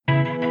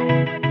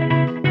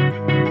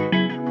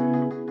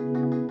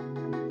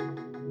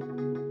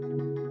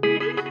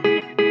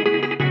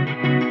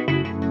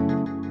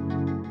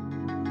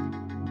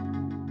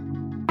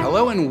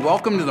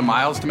welcome to the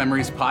Miles to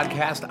Memories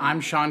podcast. I'm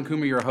Sean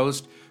Coomer, your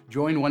host,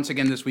 joined once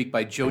again this week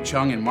by Joe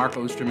Chung and Mark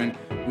Osterman.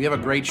 We have a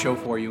great show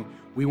for you.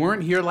 We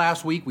weren't here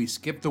last week, we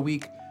skipped a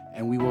week,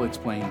 and we will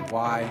explain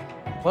why.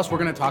 Plus, we're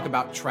going to talk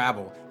about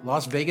travel.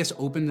 Las Vegas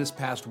opened this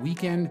past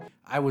weekend.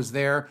 I was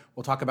there.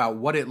 We'll talk about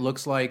what it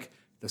looks like,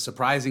 the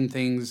surprising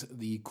things,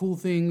 the cool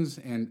things,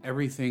 and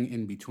everything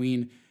in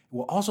between.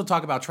 We'll also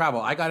talk about travel.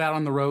 I got out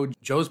on the road.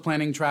 Joe's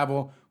planning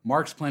travel.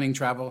 Mark's planning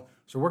travel.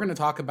 So we're going to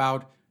talk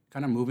about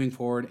kind of moving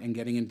forward and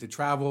getting into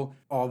travel,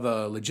 all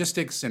the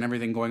logistics and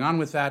everything going on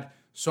with that.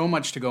 So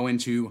much to go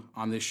into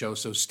on this show,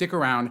 so stick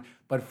around.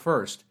 But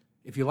first,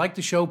 if you like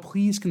the show,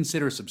 please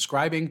consider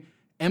subscribing.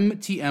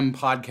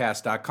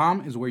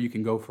 mtmpodcast.com is where you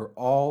can go for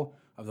all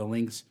of the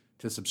links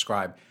to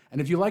subscribe. And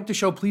if you like the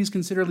show, please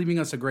consider leaving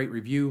us a great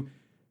review,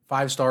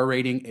 5-star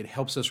rating. It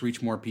helps us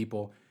reach more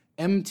people.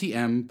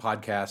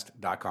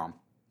 mtmpodcast.com.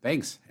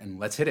 Thanks,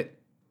 and let's hit it.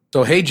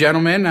 So, hey,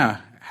 gentlemen,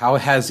 how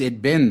has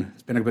it been?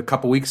 It's been a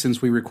couple weeks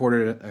since we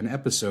recorded an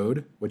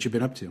episode. What you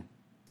been up to?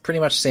 Pretty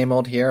much same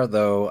old here,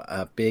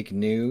 though. Big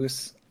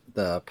news,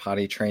 the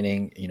potty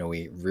training,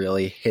 we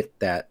really hit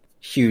that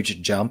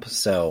huge jump,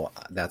 so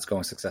that's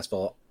going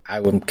successful.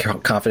 I'm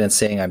confident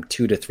saying I'm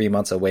 2 to 3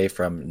 months away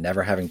from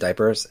never having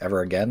diapers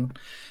ever again,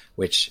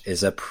 which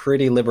is a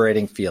pretty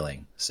liberating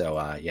feeling.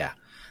 So, yeah.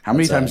 How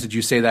many times did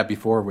you say that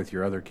before with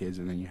your other kids,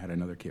 and then you had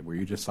another kid where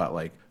you just thought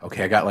like,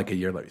 okay, I got like a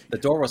year left? The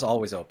door was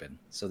always open.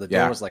 So the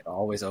door was like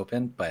always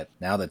open, but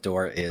now the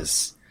door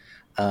is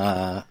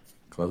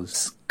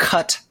closed.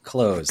 Cut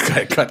closed.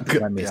 Cut.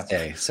 Let me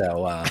say.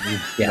 So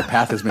the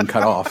path has been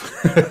cut off.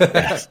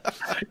 Yes.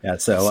 Yeah.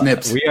 So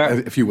snips, we are,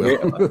 if you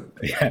will.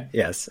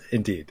 Yes,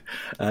 indeed.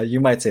 You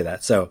might say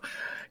that. So,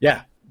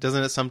 yeah.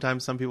 Doesn't it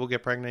sometimes some people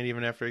get pregnant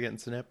even after getting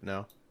snipped?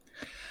 No.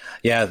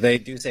 Yeah, they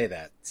do say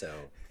that. So,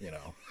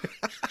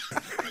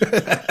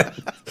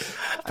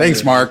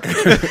 Thanks, Mark.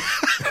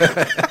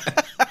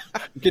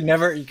 You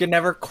can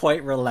never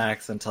quite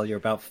relax until you're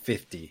about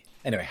 50.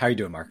 Anyway, how are you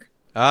doing, Mark?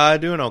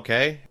 Doing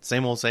okay.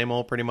 Same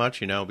old, pretty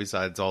much,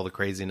 besides all the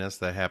craziness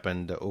that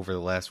happened over the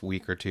last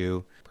week or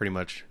two. Pretty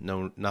much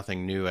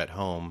nothing new at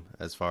home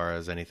as far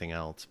as anything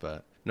else,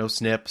 but no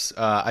snips.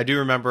 I do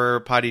remember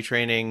potty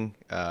training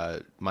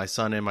my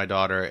son and my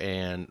daughter,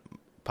 and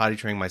potty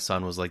training my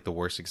son was like the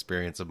worst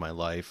experience of my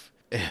life.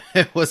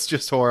 It was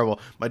just horrible.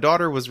 My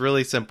daughter was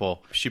really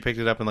simple. She picked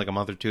it up in like a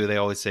month or two. They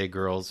always say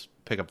girls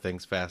pick up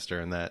things faster,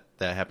 and that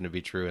happened to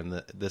be true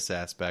in this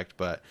aspect.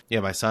 But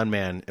yeah, my son,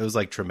 man, it was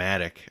like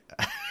traumatic.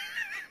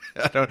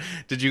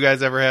 Did you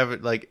guys ever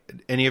have like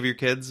any of your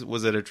kids?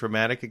 Was it a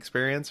traumatic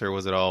experience, or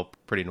was it all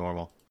pretty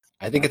normal?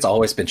 I think it's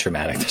always been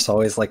traumatic. There's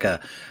always like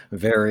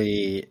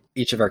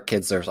each of our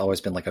kids, there's always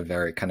been like a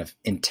very kind of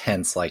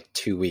intense like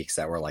 2 weeks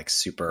that were like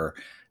super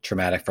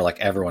traumatic for like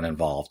everyone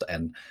involved.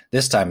 And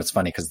this time it's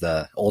funny because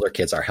the older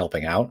kids are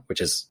helping out,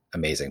 which is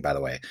amazing, by the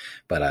way,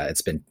 but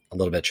it's been a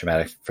little bit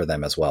traumatic for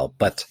them as well.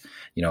 But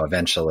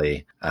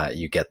eventually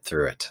you get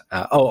through it.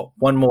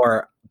 One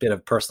more bit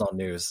of personal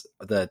news.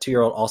 The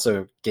 2-year-old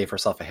also gave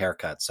herself a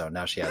haircut, so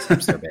now she has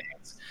hipster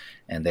bangs,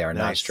 and they are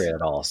not straight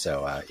at all.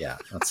 So yeah,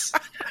 that's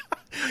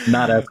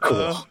not as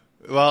cool.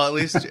 Well, at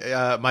least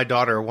my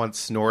daughter once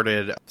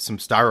snorted some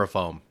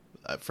styrofoam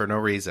for no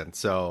reason,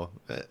 so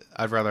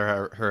I'd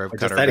rather her have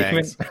cut her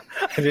bangs.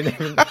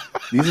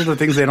 These are the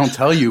things they don't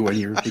tell you when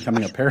you're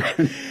becoming a parent.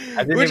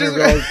 I didn't even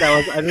realize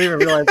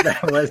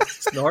that was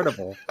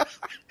snortable.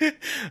 I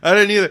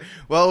didn't either.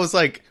 Well,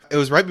 it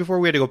was right before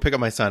we had to go pick up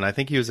my son. I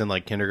think he was in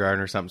like kindergarten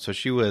or something. So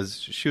she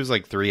was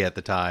like 3 at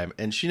the time,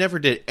 and she never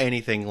did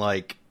anything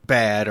like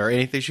bad or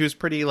anything. She was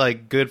pretty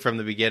like good from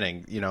the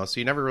beginning, so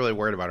you never really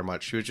worried about her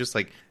much. She was just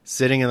like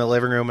sitting in the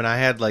living room, and I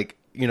had like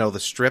the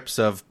strips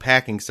of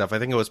packing stuff. I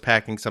think it was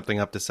packing something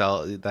up to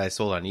sell that I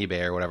sold on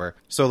eBay or whatever.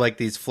 So like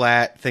these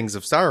flat things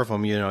of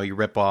styrofoam, you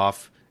rip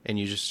off and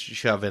you just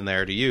shove in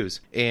there to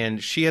use.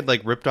 And she had like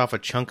ripped off a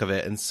chunk of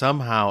it, and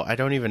somehow, I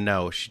don't even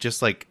know, she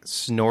just like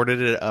snorted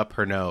it up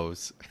her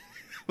nose.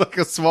 Like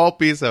a small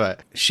piece of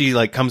it. She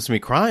like comes to me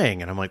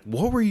crying, and I'm like,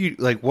 what were you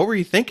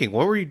thinking?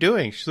 What were you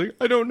doing? She's like,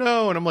 I don't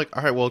know. And I'm like,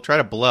 all right, well, try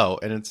to blow.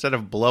 And instead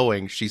of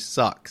blowing, she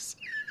sucks.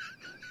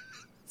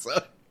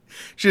 So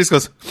she just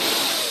goes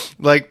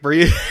like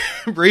breathes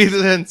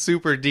in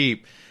super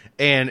deep,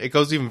 and it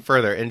goes even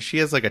further. And she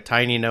has like a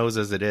tiny nose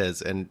as it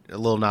is, and a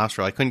little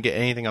nostril. I couldn't get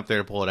anything up there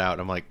to pull it out.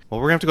 And I'm like, well,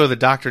 we're gonna have to go to the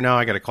doctor now.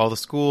 I got to call the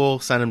school,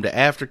 send them to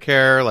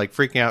aftercare, like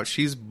freaking out.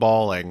 She's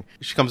bawling.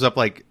 She comes up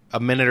like a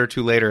minute or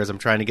two later as I'm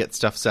trying to get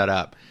stuff set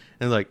up,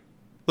 and like,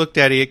 look,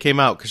 Daddy, it came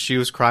out, because she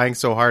was crying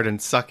so hard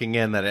and sucking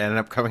in that it ended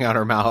up coming out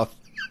her mouth.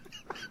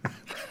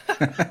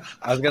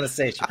 I was gonna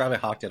say she probably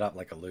hawked it up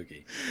like a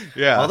loogie.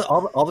 Yeah.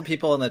 All the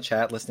people in the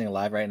chat listening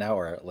live right now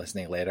or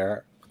listening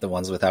later, the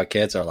ones without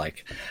kids, are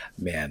like,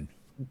 man,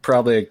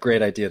 probably a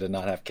great idea to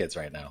not have kids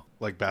right now.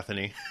 Like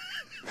Bethany.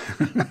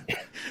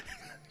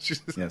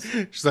 She's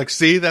like,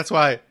 see, that's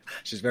why.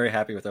 She's very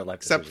happy with her life.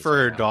 Except for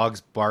her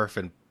dog's barf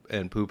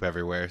and poop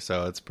everywhere,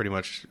 so it's pretty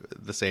much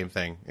the same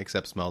thing,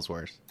 except smells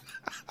worse.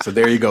 So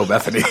there you go,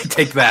 Bethany.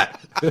 Take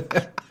that.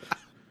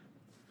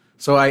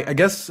 So I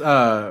guess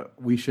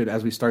we should,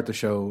 as we start the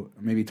show,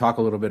 maybe talk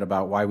a little bit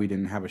about why we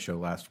didn't have a show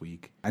last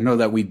week. I know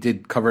that we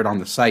did cover it on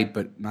the site,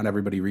 but not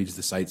everybody reads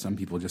the site. Some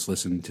people just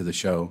listen to the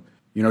show.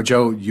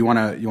 Joe, you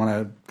wanna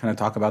kind of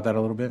talk about that a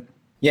little bit?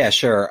 Yeah,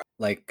 sure.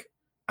 Like,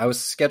 I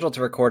was scheduled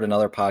to record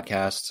another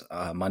podcast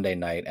Monday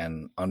night,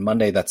 and on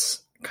Monday,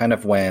 that's kind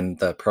of when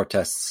the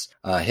protests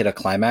hit a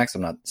climax.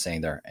 I'm not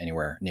saying they're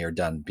anywhere near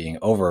done being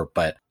over,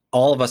 but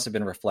all of us have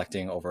been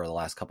reflecting over the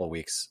last couple of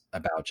weeks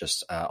about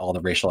just all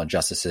the racial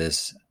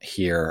injustices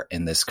here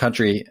in this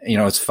country.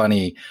 It's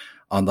funny,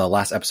 on the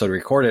last episode we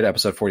recorded,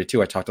 episode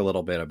 42, I talked a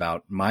little bit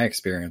about my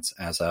experience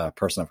as a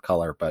person of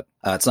color, but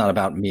it's not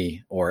about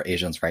me or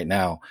Asians right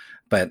now.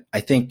 But I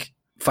think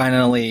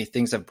finally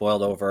things have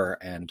boiled over,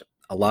 and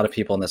a lot of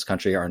people in this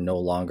country are no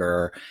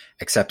longer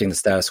accepting the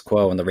status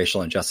quo and the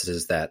racial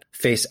injustices that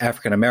face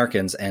African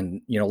Americans.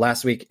 And,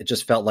 last week, it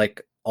just felt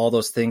like all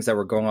those things that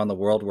were going on in the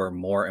world were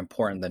more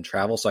important than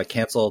travel. So I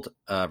canceled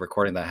a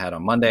recording that I had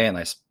on Monday, and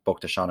I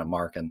spoke to Sean and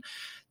Mark, and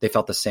they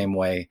felt the same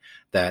way,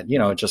 that,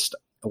 it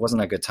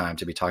wasn't a good time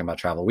to be talking about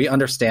travel. We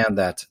understand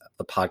that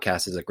the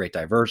podcast is a great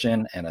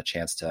diversion and a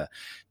chance to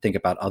think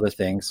about other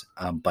things.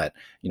 But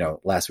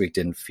last week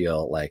didn't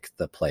feel like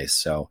the place.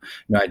 So,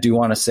 I do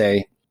want to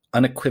say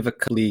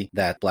unequivocally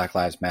that Black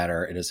Lives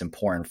Matter. It is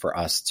important for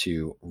us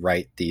to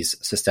right these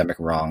systemic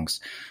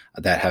wrongs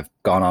that have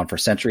gone on for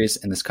centuries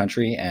in this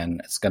country.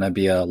 And it's going to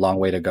be a long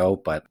way to go,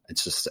 but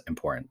it's just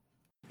important.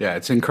 Yeah,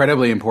 it's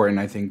incredibly important,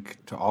 I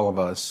think, to all of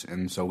us.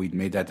 And so we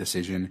made that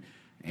decision.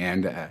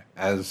 And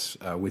as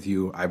with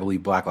you, I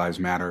believe Black Lives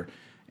Matter.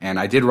 And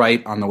I did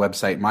write on the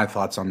website my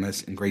thoughts on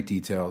this in great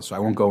detail. So I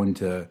won't go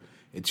into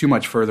it too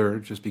much further,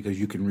 just because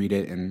you can read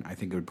it. And I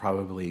think it would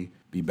probably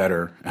be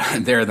better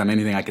there than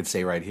anything I could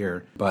say right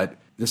here. But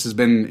this has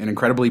been an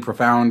incredibly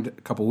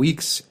profound couple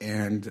weeks.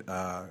 And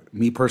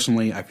me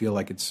personally, I feel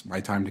like it's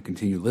my time to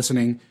continue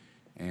listening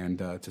and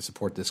to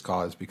support this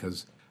cause,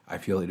 because I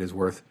feel it is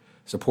worth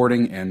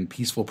supporting, and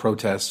peaceful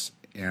protests.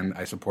 And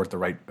I support the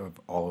right of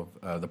all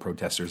of the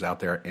protesters out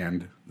there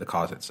and the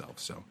cause itself.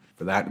 So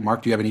for that,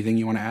 Mark, do you have anything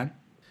you want to add?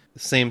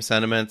 Same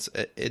sentiments.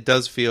 It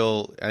does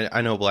feel,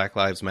 I know Black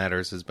Lives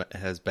Matters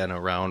has been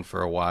around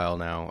for a while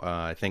now.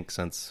 I think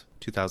since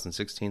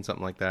 2016,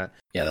 something like that.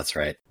 Yeah, that's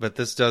right. But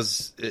this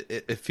does,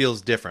 it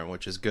feels different,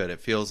 which is good. It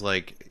feels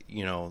like,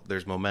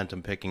 there's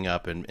momentum picking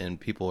up, and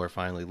people are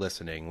finally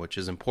listening, which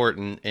is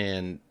important,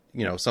 and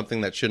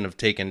something that shouldn't have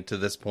taken to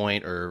this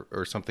point,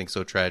 or something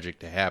so tragic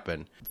to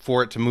happen.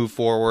 For it to move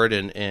forward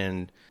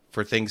and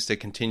for things to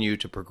continue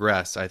to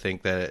progress, I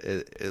think that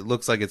it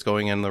looks like it's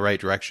going in the right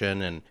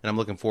direction, and I'm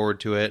looking forward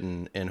to it,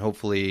 and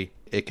hopefully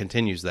it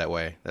continues that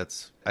way.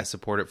 I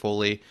support it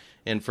fully.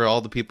 And for all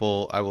the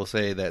people, I will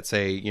say, that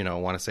say,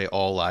 want to say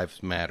all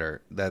lives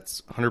matter,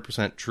 that's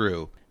 100%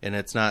 true. And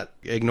it's not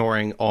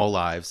ignoring all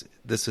lives.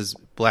 This is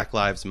Black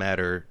Lives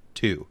Matter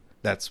too.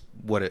 That's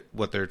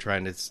what they're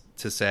trying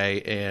to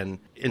say. And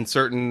in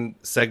certain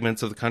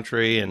segments of the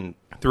country and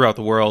throughout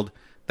the world,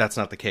 that's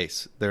not the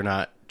case. They're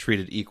not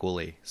treated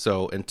equally.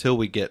 So until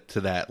we get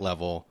to that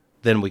level,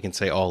 then we can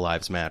say all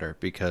lives matter,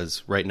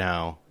 because right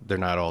now they're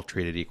not all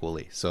treated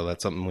equally. So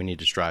that's something we need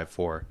to strive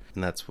for.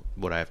 And that's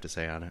what I have to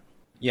say on it.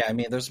 Yeah, I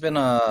mean, there's been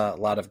a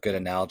lot of good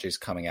analogies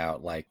coming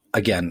out. Like,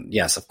 again,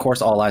 yes, of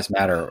course, all lives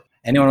matter.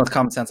 Anyone with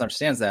common sense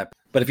understands that.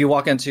 But if you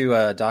walk into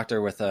a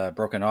doctor with a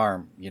broken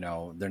arm,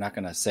 they're not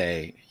going to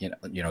say,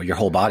 your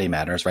whole body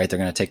matters, right? They're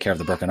going to take care of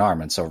the broken arm.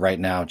 And so right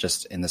now,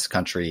 just in this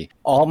country,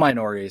 all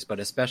minorities, but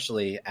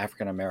especially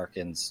African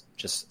Americans,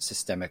 just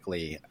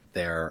systemically,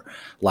 their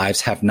lives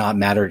have not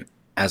mattered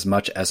as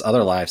much as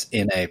other lives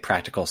in a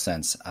practical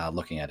sense,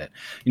 looking at it.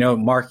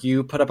 Mark,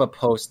 you put up a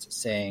post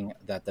saying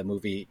that the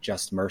movie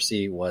Just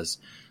Mercy was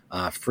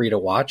free to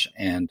watch.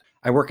 And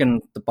I work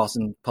in the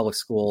Boston Public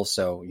Schools,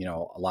 so,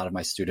 a lot of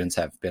my students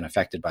have been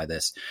affected by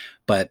this.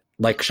 But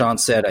like Sean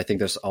said, I think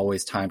there's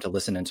always time to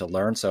listen and to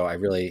learn. So I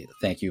really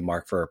thank you,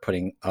 Mark, for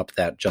putting up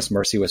that Just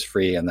Mercy was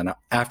free. And then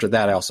after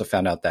that, I also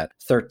found out that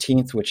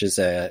 13th, which is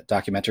a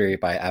documentary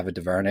by Ava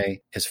DuVernay,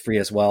 is free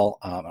as well.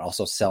 And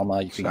also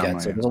Selma, you can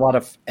get. So there's a lot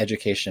of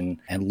education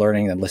and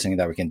learning and listening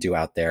that we can do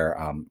out there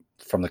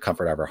from the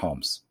comfort of our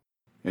homes.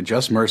 And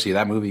Just Mercy,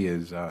 that movie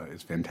is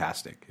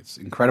fantastic. It's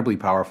incredibly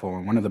powerful,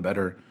 and one of the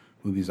better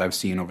movies I've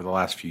seen over the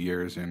last few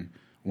years, and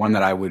one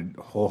that I would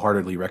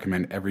wholeheartedly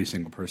recommend every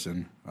single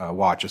person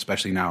watch,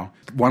 especially now.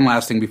 One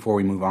last thing before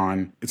we move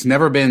on. It's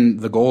never been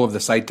the goal of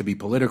the site to be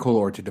political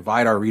or to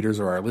divide our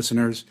readers or our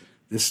listeners.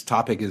 This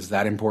topic is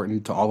that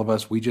important to all of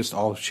us. We just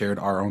all shared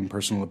our own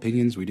personal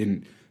opinions. We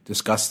didn't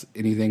discuss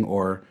anything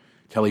or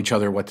tell each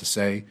other what to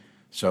say.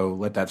 So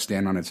let that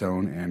stand on its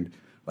own. And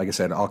like I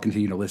said, I'll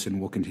continue to listen.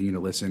 We'll continue to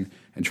listen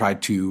and try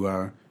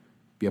to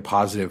be a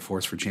positive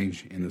force for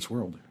change in this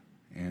world.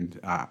 And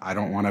I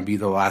don't want to be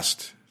the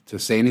last to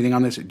say anything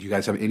on this. Do you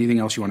guys have anything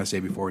else you want to say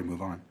before we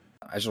move on?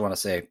 I just want to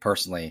say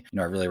personally,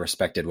 I really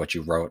respected what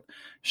you wrote,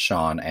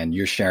 Sean, and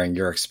you sharing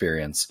your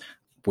experience.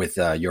 with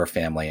your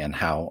family and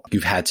how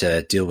you've had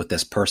to deal with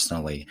this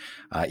personally,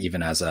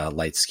 even as a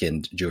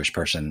light-skinned Jewish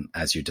person,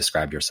 as you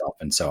described yourself.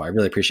 And so I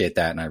really appreciate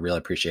that. And I really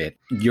appreciate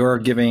your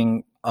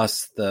giving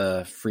us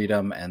the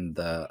freedom and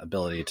the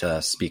ability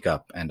to speak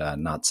up and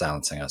not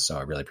silencing us. So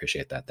I really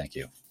appreciate that. Thank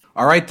you.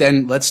 All right,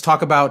 then let's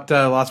talk about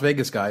Las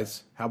Vegas,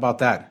 guys. How about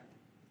that?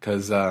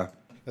 Because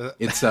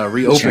it's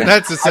reopened.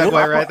 That's a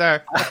segue right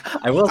there.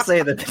 I will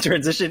say that the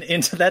transition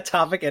into that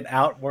topic and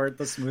out weren't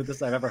the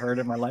smoothest I've ever heard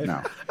in my life.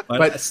 No.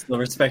 But I still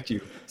respect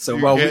you. So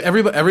well,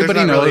 everybody There's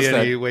not knows really that.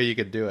 any way you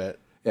could do it.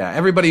 Yeah,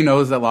 everybody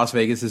knows that Las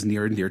Vegas is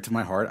near and dear to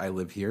my heart. I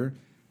live here,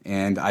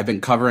 and I've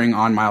been covering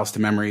on Miles to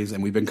Memories,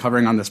 and we've been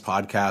covering on this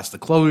podcast the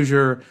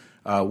closure,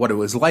 what it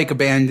was like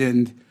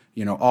abandoned,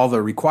 all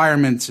the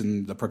requirements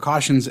and the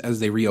precautions as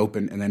they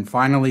reopened, and then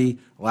finally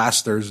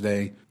last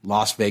Thursday,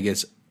 Las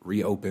Vegas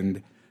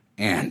reopened.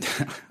 And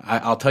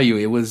I'll tell you,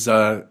 it was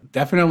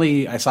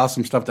definitely, I saw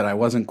some stuff that I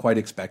wasn't quite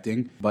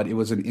expecting, but it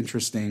was an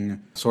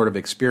interesting sort of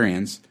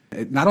experience.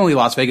 Not only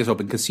Las Vegas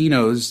open,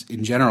 casinos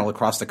in general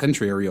across the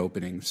country are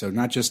reopening. So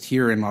not just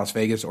here in Las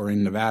Vegas or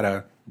in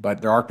Nevada,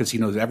 but there are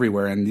casinos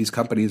everywhere. And these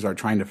companies are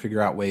trying to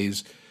figure out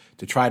ways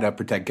to try to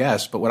protect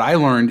guests. But what I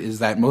learned is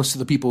that most of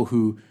the people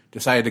who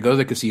decided to go to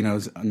the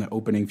casinos on the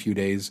opening few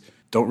days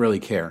don't really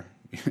care.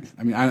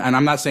 I mean, and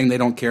I'm not saying they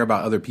don't care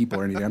about other people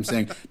or anything. I'm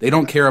saying they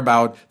don't care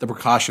about the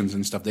precautions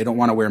and stuff. They don't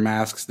want to wear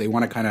masks. They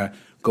want to kind of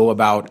go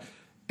about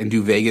and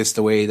do Vegas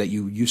the way that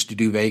you used to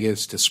do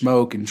Vegas, to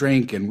smoke and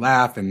drink and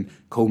laugh and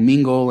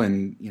commingle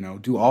and,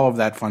 do all of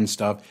that fun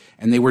stuff.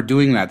 And they were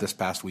doing that this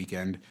past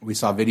weekend. We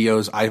saw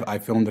videos. I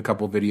filmed a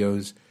couple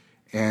videos.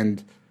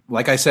 And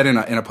like I said in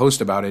a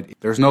post about it,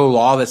 there's no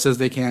law that says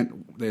they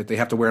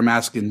have to wear a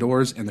mask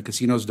indoors, and the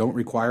casinos don't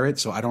require it.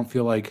 So I don't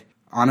feel like,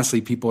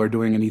 honestly, people are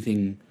doing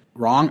anything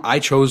wrong. I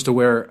chose to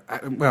wear,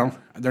 well,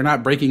 they're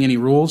not breaking any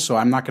rules, so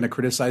I'm not going to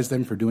criticize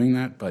them for doing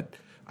that, but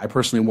I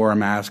personally wore a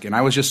mask, and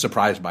I was just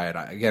surprised by it.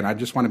 Again, I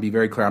just want to be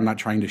very clear. I'm not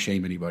trying to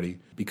shame anybody,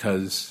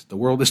 because the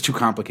world is too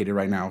complicated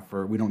right now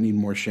we don't need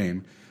more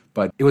shame.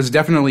 But it was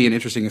definitely an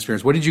interesting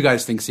experience. What did you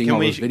guys think seeing all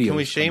those videos? Can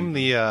we shame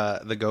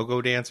the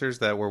go-go dancers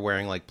that were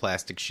wearing like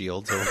plastic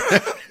shields?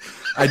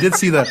 I did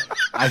see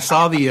I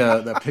saw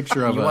the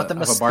picture of you want them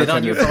to of a spit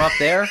on you bartender. from up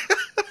there?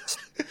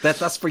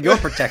 That's for your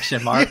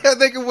protection, Mark. Yeah,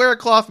 they can wear a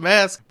cloth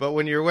mask, but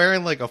when you're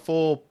wearing like a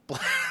full,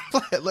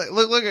 it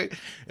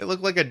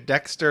looked like a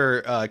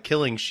Dexter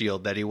killing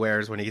shield that he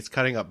wears when he's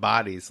cutting up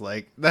bodies.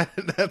 Like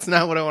that's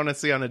not what I want to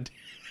see on a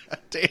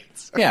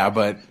dancer. Yeah,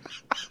 but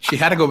she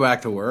had to go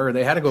back to work. Or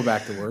they had to go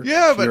back to work.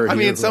 Yeah, but Here, I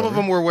mean, here, some of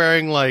whoever. them were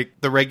wearing like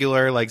the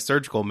regular like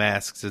surgical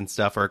masks and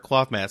stuff, or a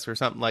cloth mask or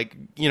something. Like,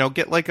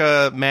 get like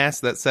a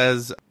mask that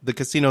says the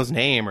casino's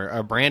name, or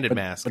a branded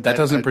mask. But that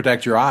doesn't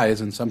protect your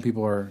eyes, and some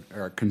people are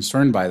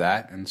concerned by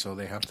that, and so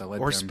they have to let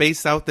or them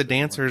space out the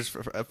dancers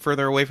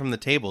further away from the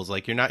tables.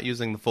 Like, you're not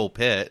using the full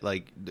pit.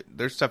 Like,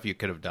 there's stuff you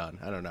could have done.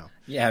 I don't know.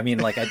 Yeah, I mean,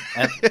 like,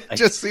 It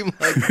just seemed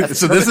like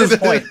So this is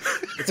point.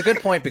 It's a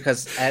good point,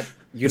 because at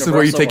Universal this is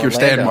where you take your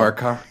stand, Orlando- Mark,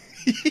 huh?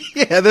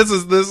 yeah, this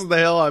is the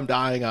hill I'm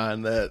dying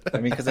on. That I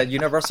mean, because at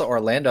Universal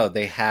Orlando,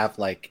 they have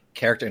like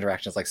character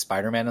interactions like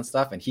Spider-Man and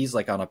stuff, and he's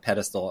like on a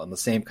pedestal and the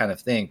same kind of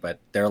thing, but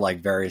they're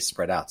like very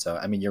spread out. So,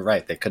 I mean, you're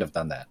right. They could have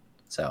done that.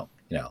 So,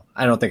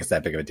 I don't think it's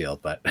that big of a deal,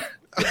 but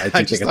I do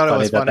think it's thought it funny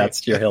was that funny.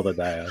 that's your hill to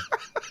die on.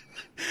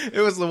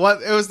 it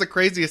was the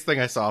craziest thing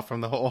I saw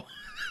from the whole.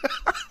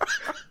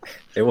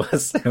 It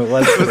was It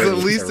was the pretty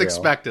least surreal.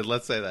 expected.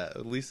 Let's say that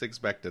the least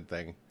expected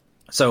thing.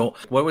 So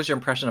what was your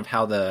impression of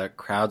how the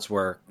crowds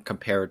were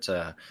compared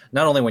to,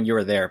 not only when you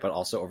were there, but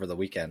also over the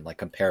weekend, like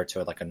compared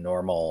to like a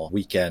normal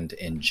weekend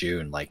in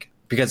June? Like,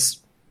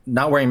 because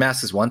not wearing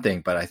masks is one thing,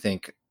 but I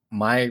think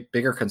my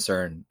bigger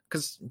concern,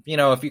 because,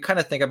 if you kind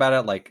of think about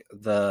it, like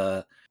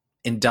the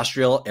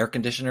industrial air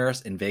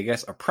conditioners in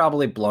Vegas are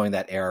probably blowing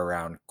that air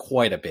around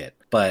quite a bit,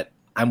 but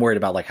I'm worried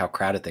about like how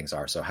crowded things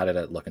are. So how did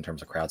it look in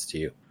terms of crowds to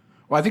you?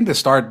 Well, I think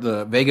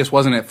the Vegas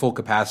wasn't at full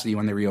capacity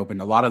when they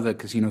reopened. A lot of the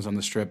casinos on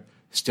the Strip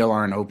still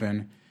aren't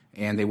open,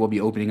 and they will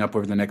be opening up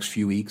over the next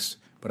few weeks.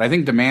 But I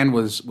think demand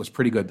was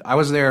pretty good. I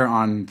was there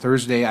on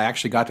Thursday. I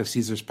actually got to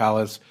Caesar's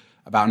Palace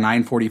about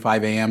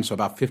 9:45 a.m., so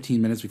about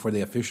 15 minutes before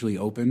they officially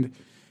opened.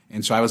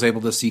 And so I was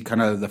able to see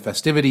kind of the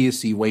festivities,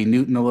 see Wayne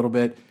Newton a little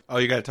bit. Oh,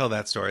 you got to tell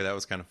that story. That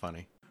was kind of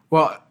funny.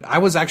 Well, I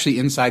was actually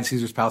inside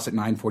Caesar's Palace at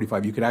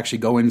 9:45. You could actually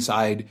go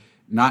inside,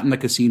 not in the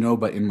casino,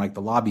 but in like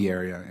the lobby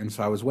area. And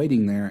so I was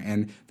waiting there,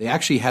 and they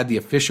actually had the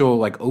official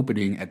like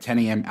opening at 10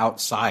 a.m.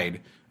 outside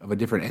of a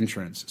different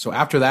entrance. So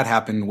after that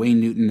happened, Wayne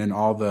Newton and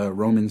all the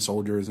Roman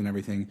soldiers and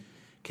everything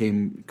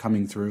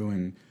coming through,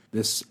 and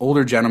this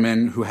older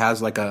gentleman who has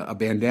like a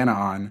bandana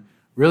on,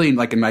 really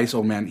like a nice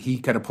old man. He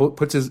kind of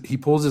pulls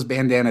his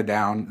bandana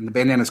down, and the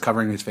bandana's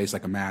covering his face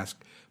like a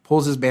mask.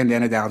 Pulls his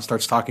bandana down,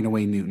 starts talking to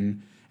Wayne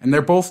Newton, and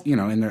they're both,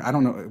 in their, I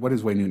don't know, what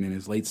is Wayne Newton, in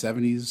his late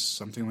 70s,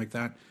 something like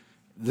that.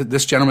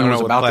 This gentleman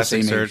was about the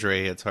same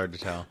surgery, age. it's hard to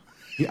tell.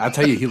 I'll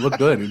tell you, he looked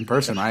good in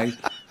person.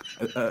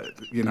 Yeah,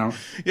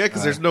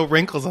 because there's no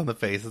wrinkles on the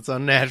face. It's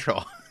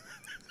unnatural.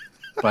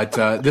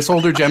 But this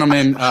older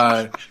gentleman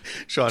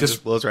Sean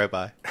just blows right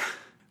by.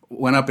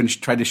 Went up and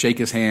tried to shake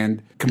his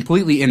hand,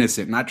 completely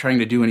innocent, not trying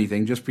to do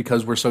anything, just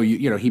because we're so,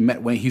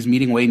 he's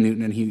meeting Wayne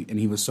Newton, and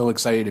he was so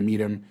excited to meet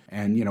him,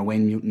 and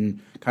Wayne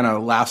Newton kind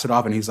of laughs it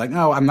off, and he's like,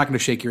 "No, I'm not going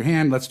to shake your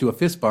hand. Let's do a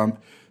fist bump."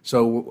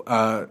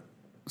 So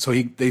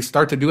they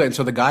start to do it, and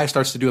so the guy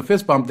starts to do a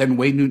fist bump. Then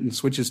Wayne Newton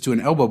switches to an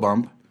elbow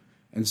bump,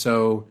 and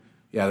so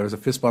there was a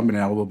fist bump and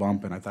an elbow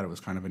bump, and I thought it was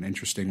kind of an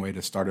interesting way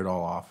to start it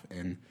all off.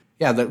 And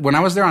when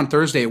I was there on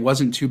Thursday, it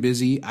wasn't too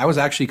busy. I was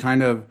actually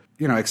kind of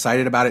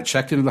excited about it.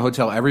 Checked into the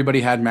hotel.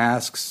 Everybody had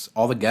masks.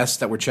 All the guests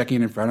that were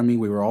checking in front of me,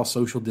 we were all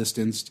social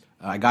distanced.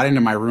 I got into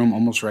my room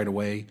almost right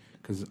away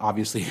because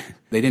obviously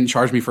they didn't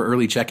charge me for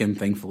early check-in,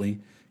 thankfully,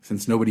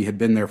 since nobody had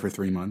been there for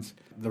 3 months.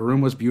 The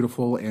room was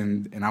beautiful,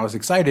 and I was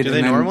excited. Do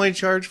they normally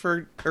charge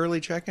for early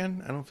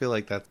check-in? I don't feel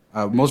like that.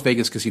 Most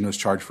Vegas casinos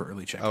charge for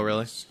early check-in. Oh,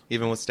 really?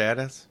 Even with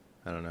status?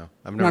 I don't know.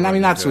 No, I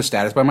mean, not with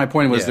status, but my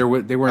point was they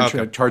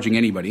weren't charging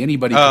anybody.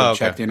 Anybody could have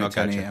checked in at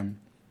 10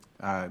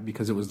 a.m.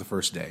 Because it was the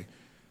first day.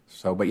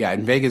 So, but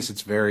in Vegas,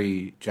 it's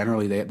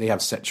generally they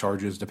have set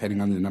charges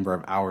depending on the number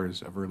of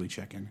hours of early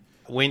check-in.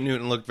 Wayne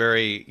Newton looked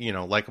very,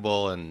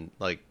 likable and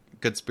like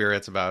good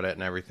spirits about it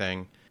and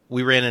everything.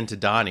 We ran into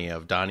Donnie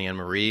and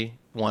Marie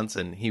once,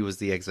 and he was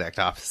the exact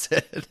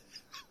opposite.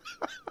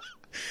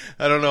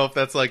 I don't know if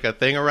that's like a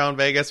thing around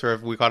Vegas or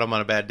if we caught him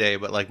on a bad day,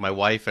 but like my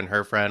wife and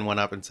her friend went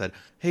up and said,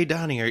 "Hey,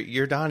 Donnie,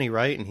 you're Donnie,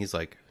 right?" And he's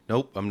like,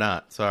 "Nope, I'm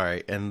not.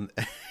 Sorry." And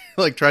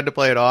like tried to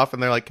play it off,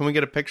 and they're like, "Can we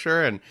get a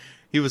picture?" And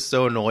he was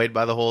so annoyed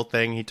by the whole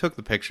thing. He took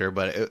the picture,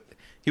 but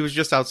he was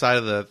just outside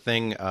of the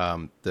thing,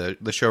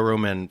 the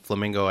showroom in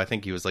Flamingo. I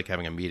think he was like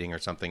having a meeting or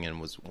something and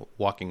was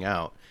walking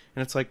out.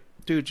 And it's like,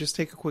 dude, just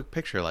take a quick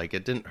picture. Like,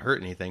 it didn't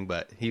hurt anything,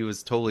 but he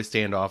was totally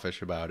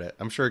standoffish about it.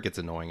 I'm sure it gets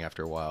annoying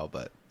after a while,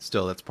 but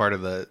still, that's part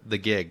of the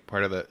gig,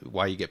 part of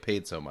why you get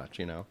paid so much,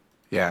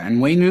 Yeah,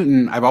 and Wayne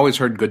Newton, I've always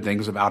heard good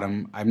things about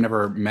him. I've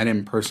never met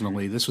him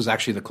personally. This was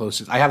actually the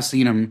closest. I have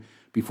seen him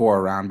before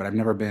around, but I've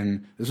never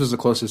been. This was the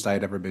closest I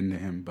had ever been to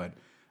him. But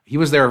he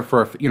was there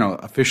for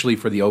officially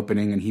for the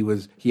opening, and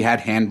he had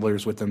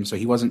handlers with him, so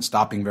he wasn't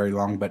stopping very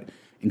long. But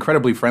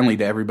incredibly friendly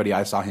to everybody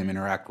I saw him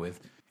interact with,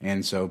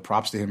 and so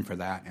props to him for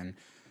that. And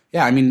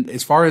yeah, I mean,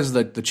 as far as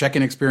the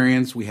check-in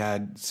experience, we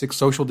had 6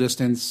 social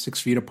distance,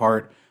 6 feet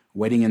apart,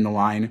 waiting in the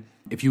line.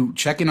 If you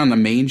check in on the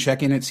main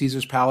check-in at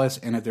Caesar's Palace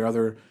and at their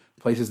other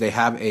places, they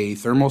have a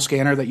thermal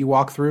scanner that you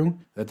walk through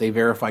that they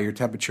verify your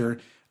temperature.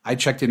 I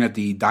checked in at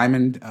the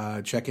Diamond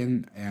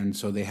check-in, and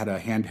so they had a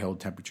handheld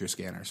temperature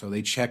scanner. So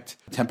they checked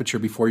temperature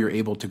before you're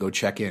able to go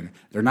check in.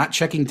 They're not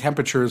checking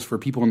temperatures for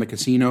people in the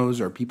casinos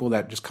or people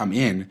that just come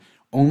in.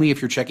 Only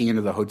if you're checking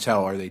into the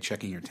hotel are they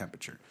checking your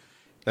temperature.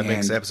 That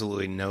makes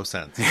absolutely no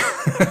sense.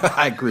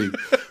 I agree.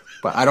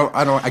 But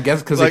I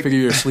guess because they figure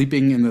you're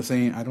sleeping in the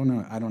same, I don't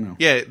know.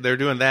 Yeah, they're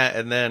doing that,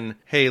 and then,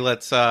 hey,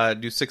 let's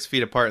do 6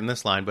 feet apart in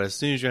this line, but as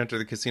soon as you enter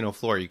the casino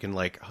floor, you can,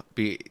 like,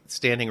 be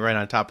standing right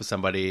on top of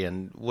somebody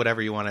and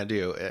whatever you want to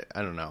do.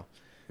 I don't know.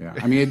 Yeah,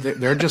 I mean,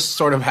 they're just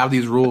sort of have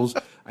these rules,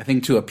 I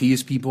think, to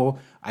appease people.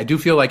 I do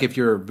feel like if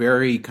you're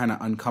very kind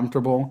of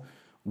uncomfortable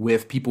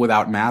with people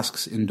without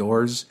masks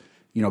indoors,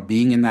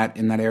 being in that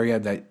area,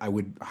 that I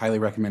would highly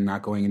recommend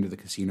not going into the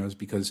casinos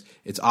because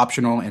it's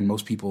optional and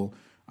most people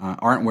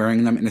aren't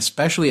wearing them. And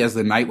especially as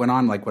the night went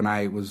on, like when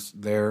I was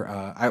there,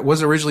 I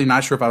was originally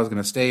not sure if I was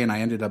going to stay, and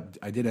I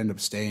did end up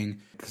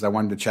staying because I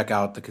wanted to check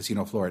out the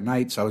casino floor at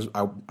night. So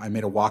I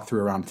made a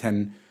walkthrough around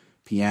 10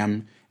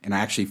 p.m. and I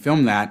actually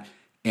filmed that,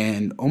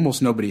 and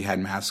almost nobody had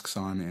masks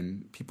on,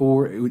 and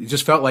it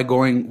just felt like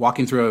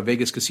walking through a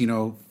Vegas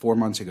casino 4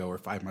 months ago or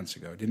 5 months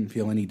ago. It didn't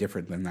feel any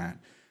different than that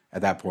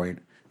at that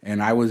point.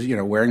 And I was,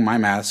 wearing my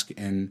mask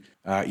and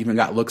even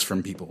got looks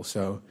from people.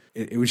 So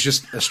it was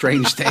just a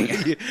strange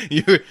thing.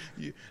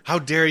 How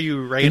dare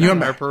you rain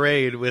on our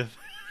parade with...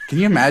 Can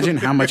you imagine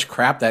how much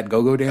crap that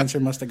go-go dancer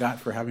must have got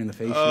for having the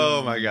face shield?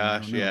 Oh, my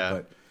gosh,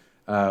 yeah.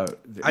 But,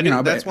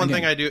 that's one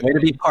thing I do. Way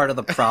to be part of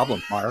the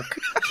problem, Mark.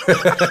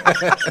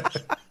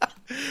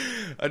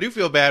 I do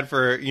feel bad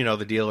for,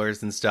 the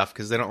dealers and stuff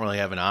because they don't really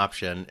have an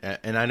option.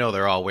 And I know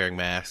they're all wearing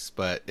masks,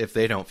 but if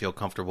they don't feel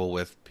comfortable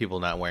with people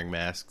not wearing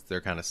masks,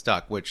 they're kind of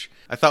stuck, which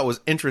I thought was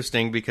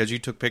interesting because you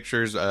took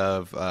pictures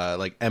of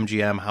like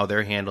MGM, how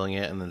they're handling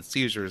it, and then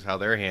Caesars, how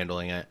they're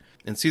handling it.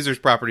 And Caesars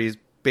properties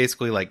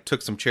basically like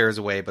took some chairs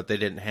away, but they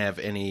didn't have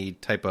any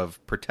type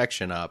of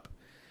protection up.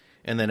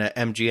 And then at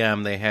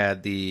MGM, they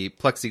had the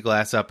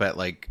plexiglass up at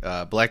like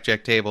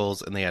blackjack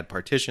tables, and they had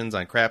partitions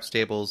on craps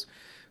tables.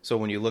 So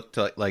when you looked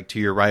to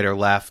your right or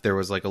left, there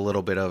was like a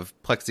little bit of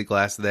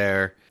plexiglass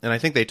there. And I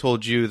think they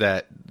told you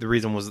that the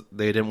reason was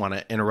they didn't want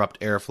to interrupt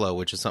airflow,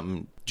 which is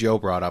something Joe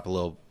brought up a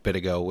little bit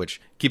ago,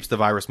 which keeps the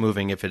virus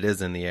moving if it is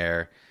in the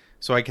air.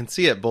 So I can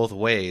see it both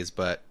ways,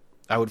 but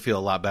I would feel a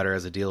lot better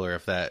as a dealer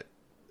if that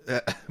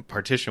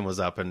partition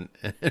was up in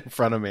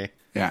front of me.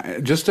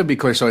 Yeah, just to be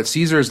clear, so at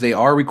Caesars, they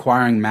are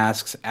requiring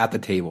masks at the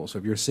table. So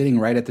if you're sitting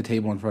right at the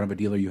table in front of a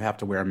dealer, you have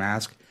to wear a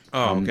mask.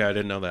 Oh, okay. I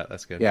didn't know that.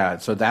 That's good. Yeah,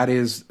 so that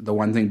is the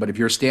one thing. But if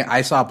you're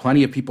I saw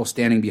plenty of people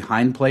standing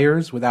behind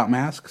players without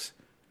masks.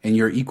 and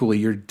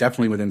you're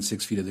definitely within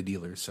 6 feet of the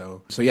dealer.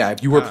 So yeah,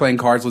 if you were playing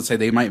cards, let's say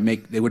they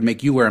would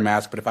make you wear a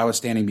mask, but if I was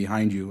standing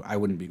behind you, I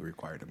wouldn't be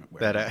required to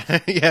wear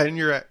that. Yeah, and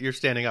you're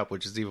standing up,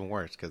 which is even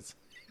worse because.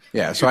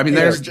 Yeah, so I mean,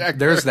 there's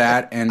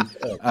that, and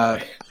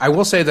I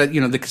will say that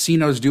the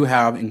casinos do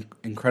have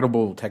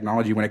incredible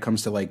technology when it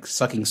comes to like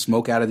sucking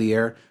smoke out of the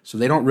air. So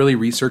they don't really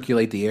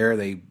recirculate the air;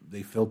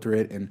 they filter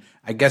it, and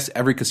I guess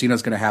every casino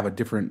is going to have a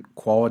different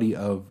quality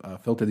of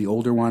filter. The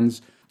older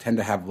ones tend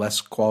to have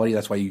less quality.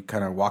 That's why you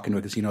kind of walk into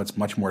a casino; it's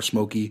much more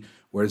smoky.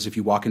 Whereas if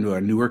you walk into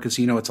a newer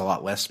casino, it's a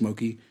lot less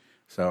smoky.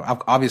 So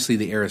obviously,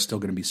 the air is still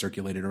going to be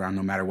circulated around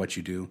no matter what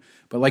you do.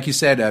 But like you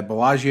said, at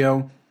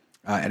Bellagio.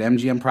 At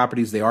MGM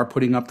properties, they are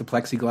putting up the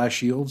plexiglass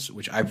shields,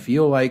 which I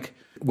feel like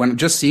when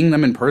just seeing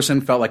them in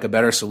person felt like a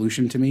better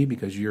solution to me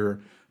because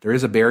there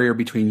is a barrier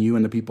between you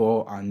and the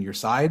people on your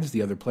sides,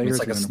 the other players.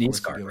 It's like a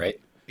sneeze guard,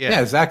 right? Yeah,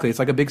 exactly. It's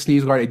like a big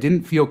sneeze guard. It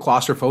didn't feel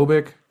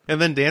claustrophobic.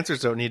 And then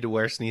dancers don't need to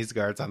wear sneeze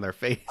guards on their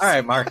face. All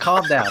right, Mark,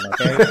 calm down,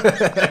 okay?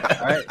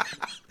 All right.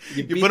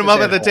 You put them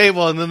up at the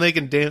table, and then they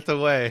can dance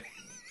away.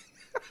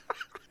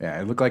 Yeah,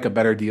 it looked like a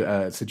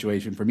better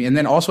situation for me. And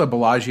then also at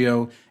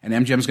Bellagio, and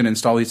MGM's going to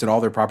install these at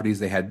all their properties.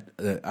 They had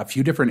a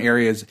few different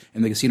areas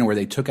in the casino where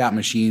they took out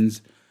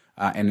machines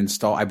and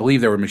installed. I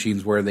believe there were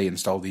machines where they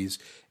installed these,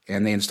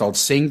 and they installed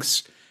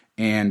sinks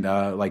and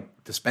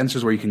like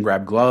dispensers where you can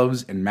grab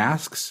gloves and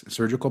masks,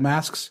 surgical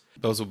masks.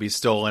 Those will be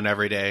stolen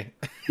every day.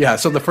 Yeah.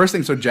 So the first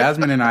thing,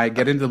 Jasmine and I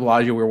get into the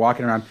Bellagio. We're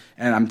walking around,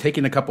 and I'm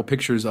taking a couple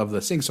pictures of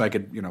the sink so I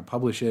could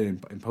publish it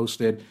and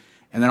post it.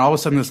 And then all of a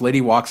sudden, this lady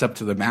walks up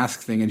to the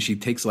mask thing, and she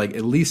takes like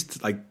at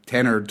least like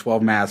 10 or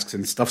 12 masks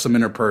and stuffs them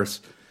in her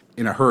purse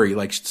in a hurry,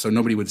 like so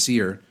nobody would see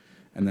her,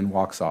 and then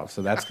walks off.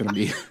 So that's gonna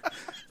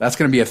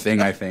be a thing,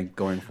 I think,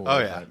 going forward. Oh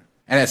yeah.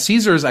 And at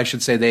Caesars, I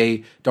should say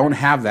they don't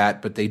have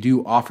that, but they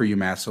do offer you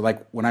masks. So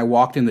like when I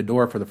walked in the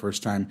door for the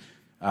first time,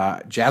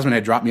 Jasmine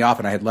had dropped me off,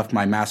 and I had left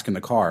my mask in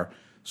the car.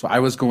 So I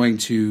was going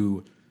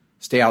to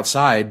stay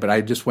outside, but I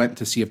just went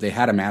to see if they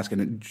had a mask.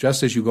 And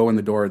just as you go in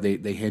the door,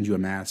 they hand you a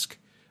mask.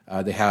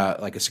 They had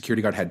like a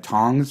security guard had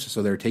tongs,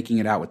 so they're taking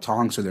it out with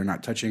tongs, so they're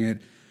not touching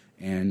it,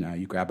 and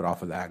you grab it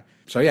off of that.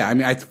 So yeah, I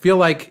mean, I feel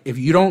like if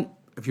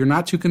you're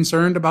not too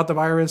concerned about the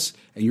virus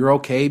and you're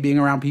okay being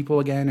around people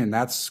again, and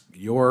that's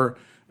your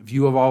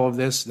view of all of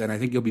this, then I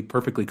think you'll be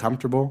perfectly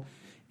comfortable.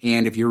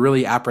 And if you're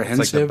really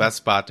apprehensive, it's like the best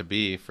spot to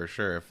be for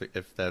sure.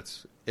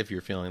 If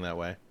you're feeling that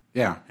way,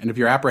 yeah. And if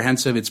you're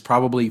apprehensive, it's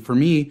probably for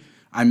me.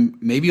 I'm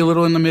maybe a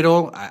little in the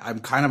middle. I'm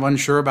kind of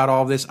unsure about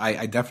all of this.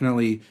 I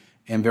definitely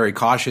am very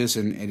cautious,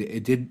 and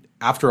it did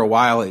after a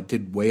while. It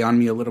did weigh on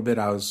me a little bit.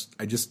 I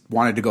just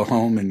wanted to go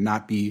home and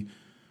not be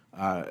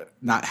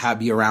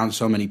around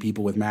so many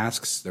people with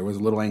masks. There was a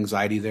little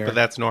anxiety there, but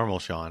that's normal,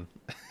 Sean.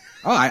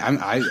 Oh,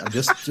 I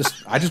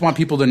just want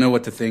people to know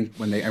what to think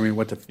when they. I mean,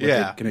 what they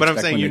can but I'm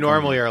saying you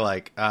normally are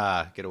like,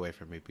 get away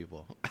from me,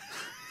 people.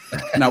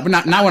 No, but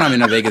not when I'm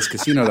in a Vegas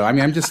casino though. I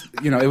mean, I'm just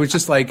it was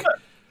just like.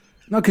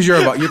 No, because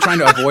you're trying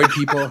to avoid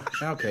people.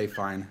 Okay,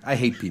 fine. I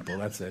hate people.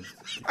 That's it.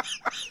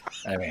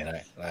 I mean,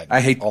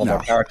 I hate all more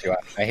power to it.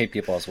 I hate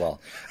people as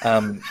well.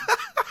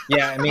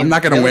 Yeah, I mean, I'm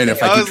not going to win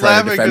if I keep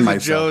trying to defend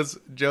myself.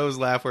 Joe's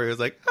laugh where he was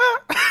like,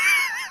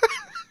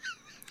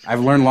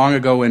 I've learned long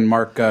ago when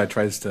Mark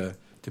tries to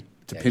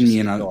pin me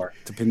in.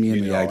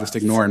 I just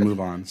ignore and move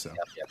on. So.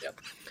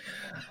 Yep.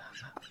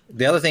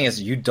 The other thing is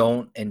you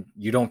don't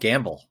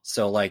gamble.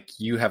 So like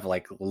you have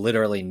like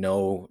literally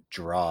no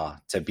draw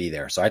to be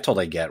there. So I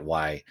totally get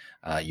why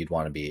you'd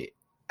want to be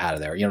out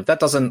of there.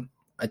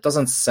 It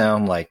doesn't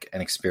sound like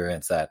an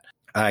experience that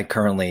I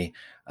currently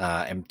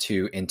am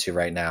too into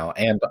right now.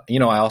 And, I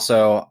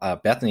also,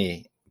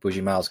 Bethany Bougie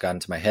Miles got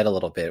into my head a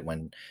little bit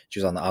when she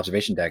was on the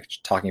observation deck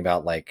talking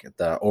about like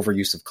the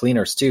overuse of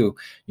cleaners too.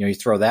 You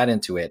throw that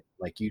into it,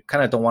 like you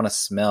kind of don't want to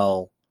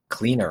smell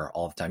cleaner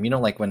all the time,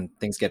 like when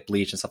things get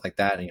bleached and stuff like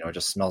that, and it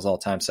just smells all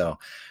the time. So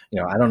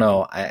I don't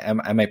know,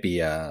 I might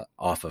be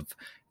off of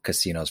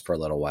casinos for a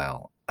little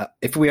while.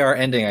 If we are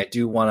ending, I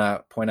do want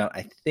to point out,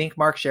 I think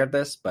Mark shared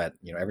this, but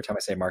every time I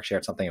say Mark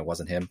shared something, it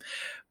wasn't him.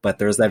 But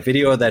there's that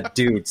video of that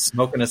dude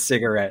smoking a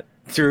cigarette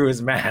through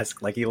his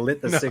mask, like he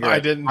lit the cigarette.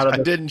 I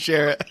didn't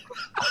share it.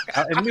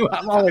 I knew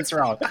I'm always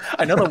wrong.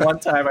 I know the one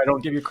time I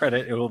don't give you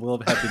credit, it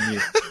will have been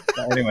you.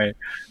 But anyway,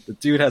 the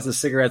dude has a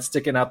cigarette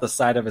sticking out the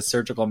side of his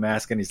surgical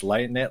mask, and he's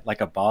lighting it like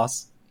a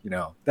boss.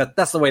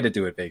 That's the way to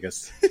do it,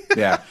 Vegas.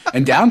 Yeah,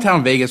 and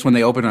downtown Vegas when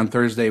they opened on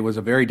Thursday was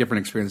a very different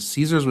experience.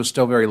 Caesars was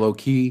still very low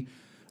key.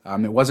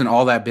 It wasn't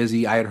all that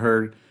busy. I had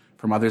heard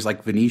from others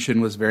like Venetian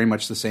was very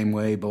much the same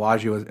way.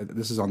 Bellagio,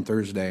 this is on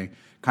Thursday.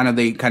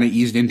 They kind of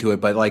eased into it,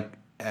 but like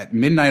at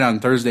midnight on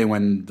Thursday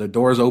when the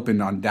doors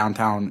opened on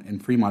downtown in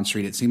Fremont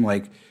Street, it seemed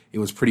like it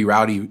was pretty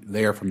rowdy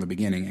there from the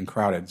beginning and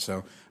crowded. So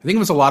I think it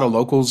was a lot of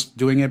locals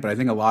doing it, but I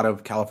think a lot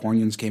of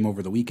Californians came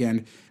over the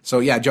weekend. So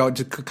yeah, Joe,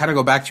 to kind of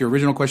go back to your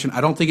original question,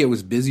 I don't think it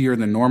was busier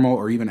than normal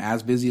or even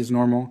as busy as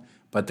normal,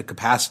 but the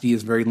capacity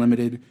is very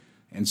limited.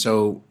 And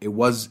so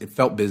it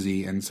felt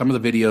busy. And some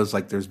of the videos,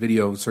 like there's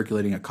video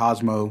circulating at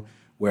Cosmo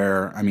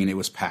where, it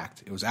was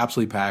packed. It was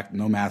absolutely packed,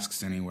 no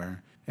masks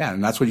anywhere. Yeah,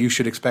 and that's what you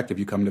should expect if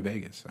you come to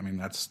Vegas. I mean,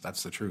 that's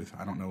the truth.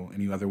 I don't know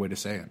any other way to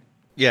say it.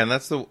 Yeah, and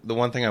that's the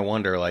one thing I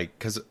wonder, like,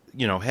 because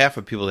half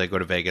of people that go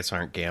to Vegas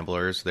aren't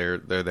gamblers. They're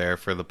there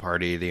for the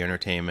party, the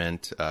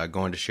entertainment,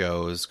 going to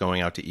shows,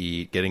 going out to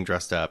eat, getting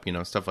dressed up,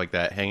 stuff like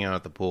that, hanging out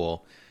at the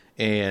pool,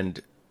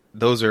 and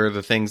those are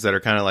the things that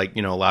are kind of like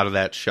a lot of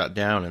that shut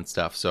down and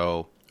stuff.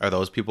 So are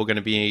those people going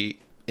to be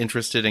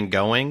interested in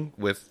going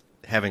with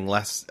having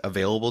less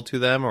available to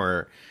them,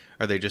 or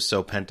are they just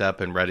so pent up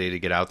and ready to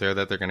get out there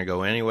that they're going to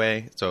go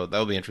anyway? So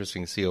that'll be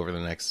interesting to see over the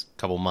next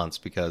couple months,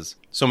 because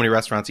so many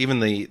restaurants, even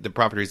the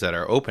properties that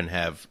are open,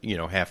 have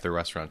half their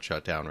restaurants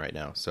shut down right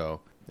now.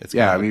 So it's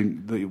I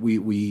mean,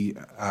 we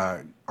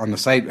on the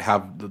site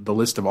have the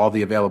list of all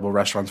the available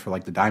restaurants for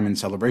like the Diamond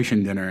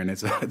Celebration dinner, and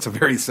it's a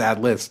very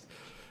sad list.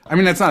 I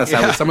mean, it's not a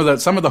sad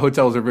list. Some of the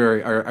hotels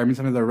are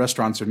some of the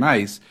restaurants are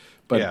nice,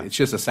 but it's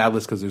just a sad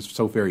list because there's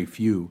so very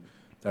few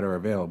that are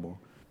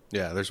available.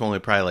 Yeah, there's only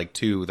probably like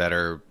 2 that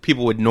are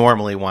people would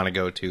normally want to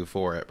go to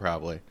for it,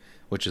 probably,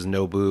 which is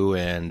Nobu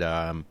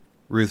and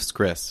Ruth's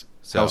Chris.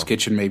 So, Hell's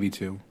Kitchen maybe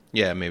too.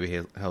 Yeah,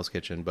 maybe Hell's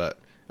Kitchen, but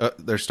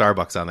there's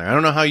Starbucks on there. I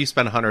don't know how you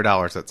spend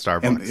 $100 at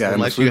Starbucks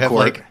unless you have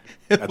like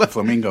at the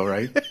Flamingo,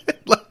 right?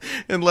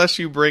 Unless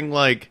you bring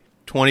like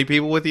 20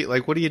 people with you.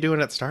 Like, what are you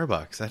doing at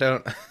Starbucks? I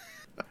don't.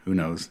 Who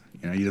knows?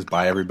 You just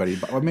buy everybody.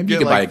 Well, maybe you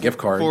could buy a gift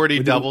card.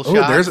 40 double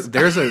shots.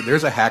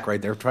 There's a hack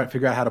right there. Try to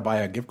figure out how to buy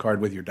a gift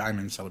card with your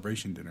Diamond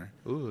Celebration dinner.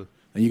 Ooh.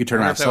 And you could turn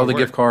around, sell the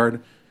gift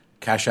card,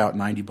 cash out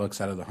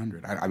 $90 out of the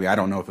 100. I mean, I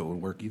don't know if it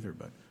would work either,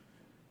 but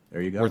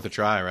there you go. Worth a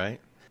try, right?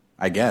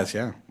 I guess,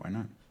 yeah. Why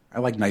not? I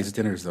like nice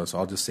dinners though, so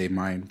I'll just save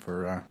mine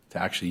for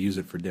to actually use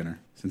it for dinner,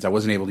 since I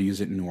wasn't able to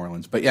use it in New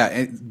Orleans. But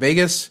yeah,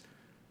 Vegas.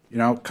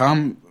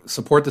 Come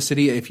support the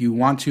city if you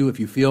want to, if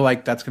you feel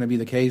like that's going to be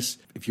the case.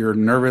 If you're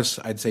nervous,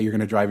 I'd say you're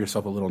going to drive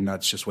yourself a little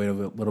nuts. Just wait a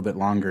little bit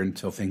longer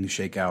until things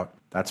shake out.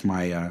 That's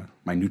my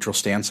my neutral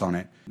stance on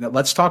it. Now,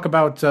 let's talk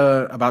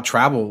about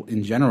travel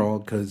in general,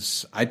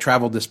 because I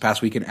traveled this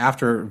past weekend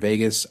after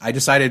Vegas. I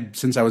decided,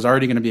 since I was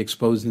already going to be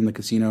exposed in the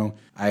casino,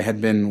 I had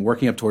been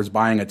working up towards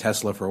buying a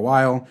Tesla for a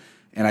while,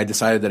 and I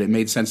decided that it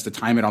made sense to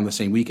time it on the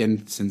same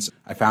weekend. Since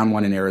I found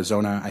one in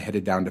Arizona, I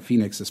headed down to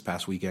Phoenix this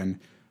past weekend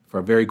for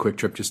a very quick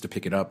trip just to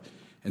pick it up.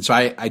 And so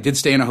I did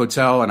stay in a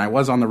hotel, and I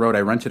was on the road. I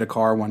rented a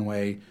car one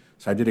way,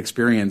 so I did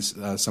experience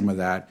some of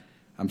that.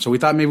 So we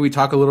thought maybe we'd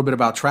talk a little bit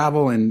about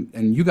travel,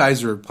 and you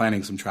guys are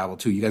planning some travel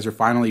too. You guys are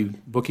finally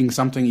booking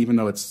something, even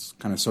though it's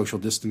kind of social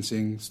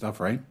distancing stuff,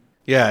 right?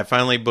 Yeah, I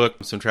finally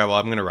booked some travel.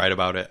 I'm going to write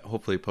about it,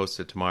 hopefully post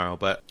it tomorrow.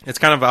 But it's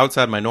kind of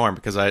outside my norm,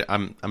 because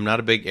I'm not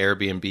a big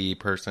Airbnb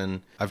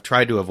person. I've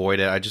tried to avoid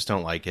it. I just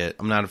don't like it.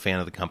 I'm not a fan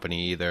of the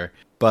company either.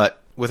 But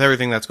with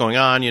everything that's going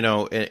on,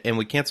 and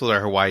we canceled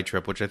our Hawaii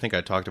trip, which I think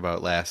I talked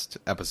about last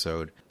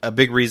episode. A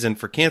big reason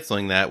for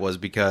canceling that was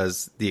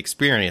because the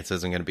experience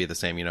isn't going to be the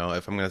same.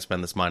 If I'm going to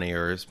spend this money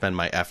or spend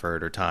my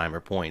effort or time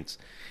or points,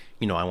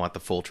 I want the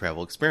full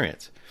travel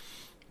experience.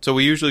 So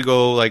we usually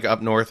go like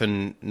up north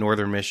in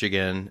northern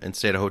Michigan and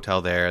stay at a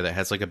hotel there that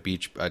has like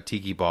a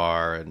tiki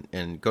bar,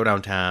 and go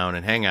downtown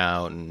and hang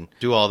out and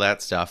do all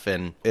that stuff.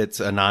 And it's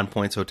a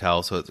non-points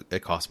hotel, so it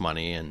costs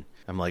money. And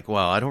I'm like,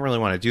 well, I don't really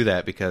want to do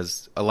that,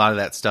 because a lot of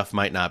that stuff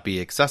might not be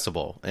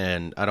accessible,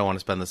 and I don't want to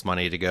spend this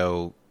money to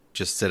go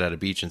just sit at a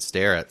beach and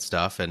stare at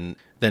stuff and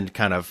then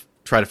kind of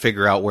try to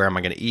figure out where am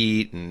I going to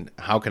eat and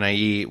how can I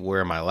eat, where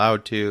am I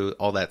allowed to,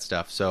 all that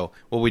stuff. So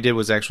what we did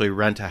was actually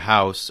rent a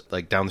house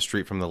like down the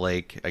street from the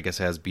lake. I guess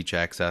it has beach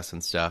access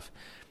and stuff.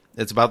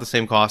 It's about the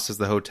same cost as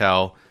the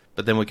hotel,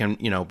 but then we can,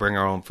 bring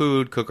our own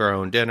food, cook our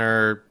own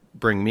dinner,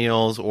 bring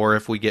meals, or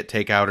if we get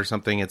takeout or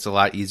something, it's a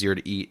lot easier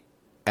to eat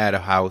at a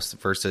house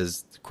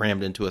versus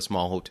crammed into a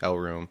small hotel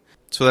room.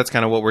 So that's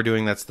kind of what we're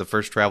doing. That's the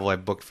first travel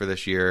I've booked for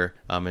this year.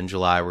 In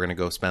July, we're going to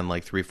go spend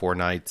like 3-4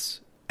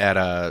 nights at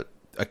a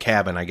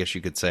cabin, I guess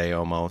you could say,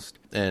 almost.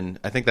 And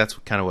I think that's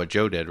kind of what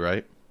Joe did,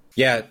 right?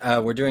 Yeah,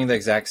 we're doing the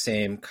exact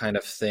same kind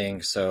of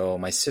thing. So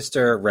my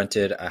sister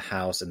rented a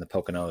house in the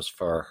Poconos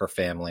for her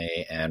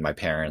family and my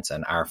parents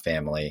and our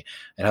family.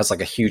 It has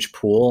like a huge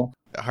pool.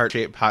 A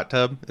heart-shaped hot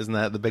tub. Isn't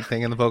that the big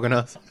thing in the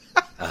Poconos?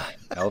 I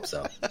hope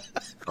so.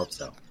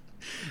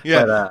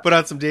 Yeah, but, put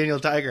on some Daniel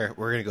Tiger.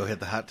 We're going to go hit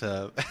the hot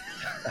tub.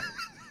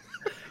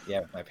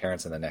 Yeah, my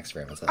parents in the next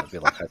room. So it'll be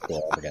like high school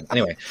all over again.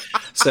 Anyway,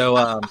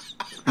 so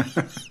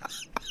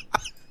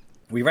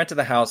we rented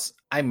the house.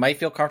 I might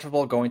feel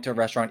comfortable going to a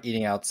restaurant,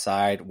 eating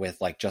outside with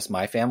like just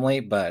my family.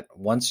 But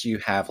once you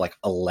have like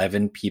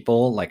 11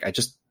 people, like I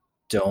just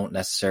don't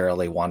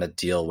necessarily want to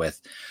deal with.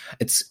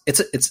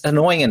 It's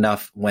annoying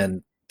enough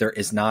when there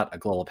is not a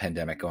global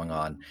pandemic going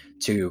on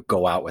to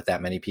go out with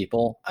that many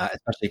people,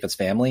 especially if it's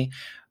family.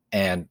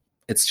 And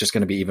it's just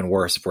going to be even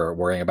worse if we're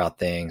worrying about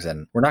things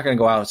and we're not going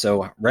to go out.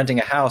 So renting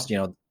a house,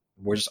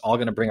 we're just all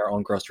going to bring our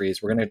own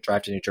groceries. We're going to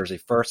drive to New Jersey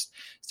first,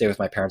 stay with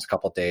my parents a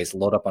couple of days,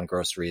 load up on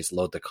groceries,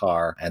 load the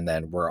car, and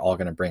then we're all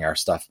going to bring our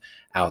stuff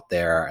out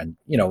there. And,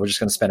 we're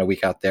just going to spend a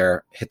week out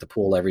there, hit the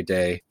pool every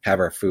day, have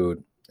our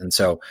food. And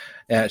so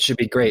it should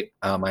be great.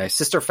 My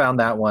sister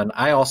found that one.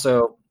 I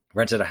also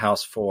rented a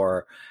house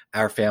for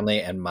our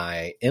family and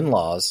my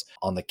in-laws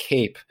on the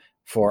Cape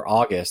for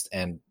August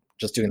and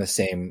just doing the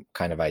same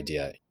kind of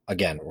idea.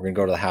 Again, we're going to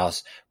go to the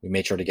house. We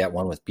made sure to get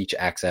one with beach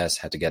access,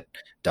 had to get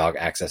dog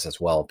access as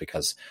well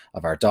because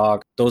of our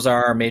dog. Those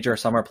are our major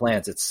summer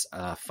plans. It's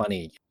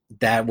funny.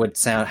 That would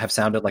have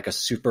sounded like a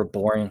super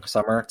boring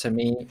summer to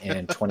me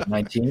in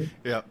 2019.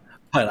 Yeah.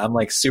 But I'm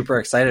like super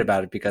excited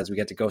about it because we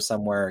get to go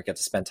somewhere, get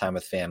to spend time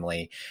with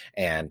family.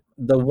 And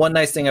the one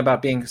nice thing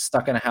about being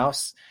stuck in a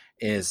house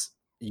is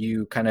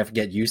you kind of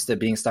get used to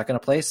being stuck in a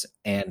place.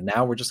 And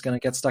now we're just going to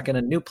get stuck in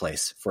a new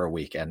place for a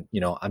week. And,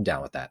 I'm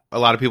down with that. A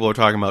lot of people are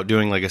talking about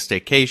doing like a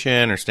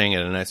staycation or staying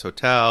at a nice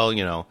hotel,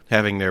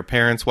 having their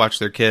parents watch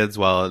their kids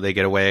while they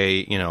get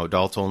away,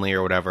 adults only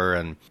or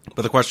whatever.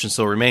 But the question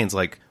still remains,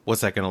 like,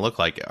 what's that going to look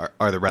like?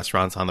 Are the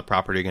restaurants on the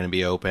property going to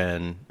be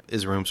open?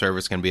 Is room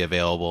service going to be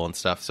available and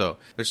stuff? So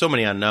there's so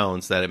many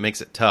unknowns that it makes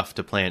it tough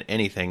to plan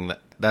anything.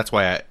 That's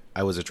why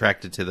I was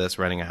attracted to this,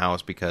 renting a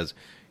house, because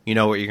you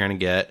know what you're going to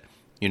get,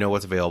 you know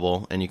what's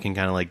available, and you can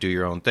kind of like do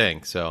your own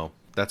thing. So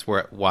that's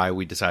why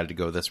we decided to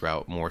go this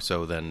route more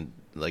so than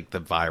like the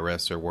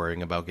virus or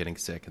worrying about getting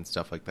sick and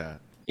stuff like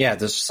that. Yeah,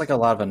 there's just like a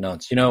lot of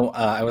unknowns.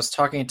 I was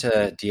talking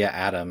to Dia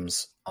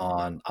Adams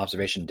on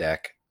Observation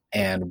Deck,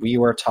 and we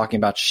were talking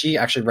about, she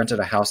actually rented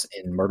a house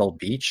in Myrtle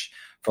Beach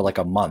for like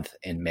a month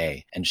in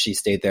May, and she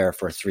stayed there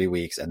for 3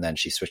 weeks, and then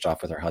she switched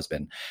off with her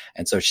husband.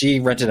 And so she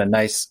rented a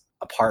nice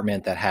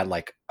apartment that had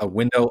like a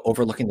window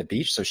overlooking the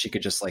beach, so she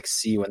could just like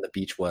see when the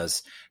beach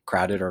was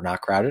crowded or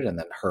not crowded, and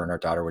then her and her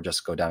daughter would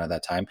just go down at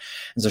that time.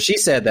 And so she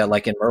said that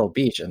like in Myrtle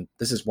Beach, and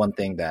this is one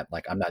thing that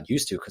like I'm not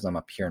used to because I'm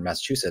up here in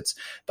Massachusetts,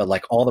 but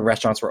like all the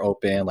restaurants were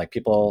open, like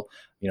people,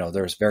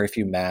 there's very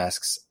few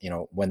masks.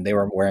 When they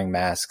were wearing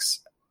masks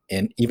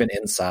even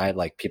inside,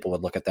 like people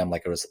would look at them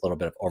like it was a little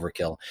bit of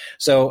overkill.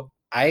 So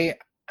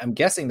I'm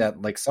guessing that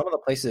like some of the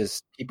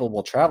places people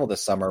will travel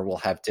this summer will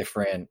have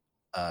different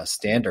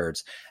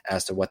standards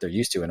as to what they're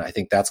used to. And I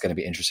think that's going to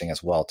be interesting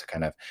as well to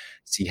kind of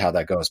see how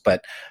that goes.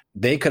 But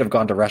they could have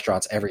gone to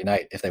restaurants every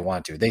night if they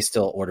wanted to. They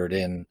still ordered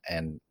in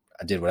and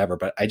did whatever.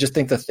 But I just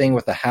think the thing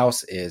with the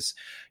house is,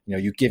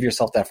 you give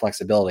yourself that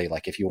flexibility.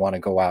 Like if you want to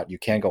go out, you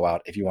can go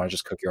out. If you want to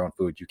just cook your own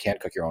food, you can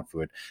cook your own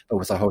food. But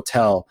with a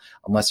hotel,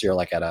 unless you're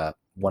like at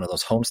one of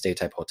those homestay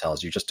type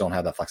hotels, you just don't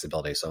have that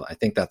flexibility. So I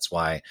think that's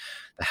why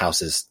the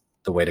house is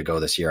the way to go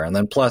this year. And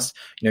then plus,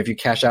 if you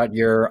cash out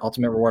your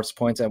Ultimate Rewards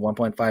points at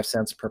 1.5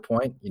 cents per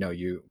point,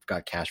 you've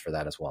got cash for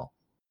that as well.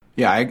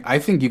 Yeah, I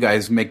think you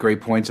guys make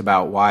great points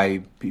about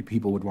why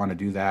people would want to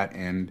do that,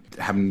 and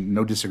having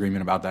no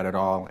disagreement about that at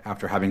all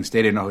after having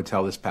stayed in a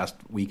hotel this past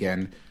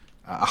weekend,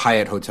 a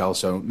Hyatt hotel,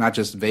 so not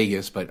just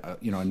Vegas, but a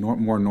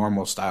more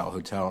normal style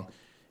hotel.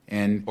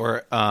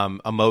 Or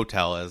a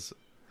motel, as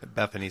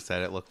Bethany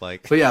said it looked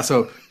like.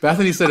 So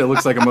Bethany said it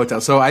looks like a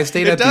motel. So I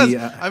stayed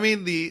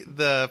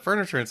the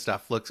furniture and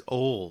stuff looks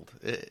old.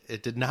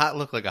 It did not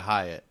look like a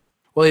Hyatt.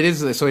 Well, it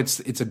is. So it's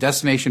a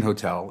destination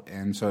hotel,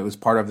 and so it was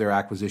part of their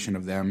acquisition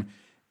of them,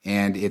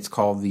 and it's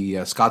called the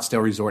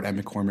Scottsdale Resort at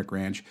McCormick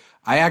Ranch.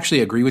 I actually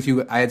agree with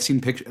you. I had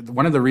seen pictures.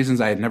 One of the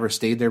reasons I had never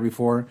stayed there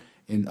before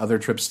in other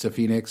trips to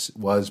Phoenix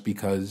was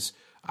because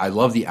I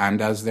love the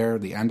Andaz there.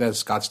 The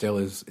Andaz Scottsdale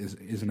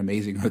is an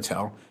amazing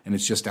hotel, and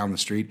it's just down the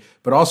street.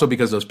 But also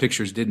because those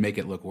pictures did make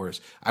it look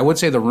worse. I would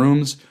say the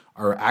rooms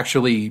are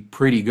actually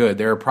pretty good.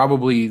 They're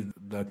probably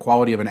the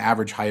quality of an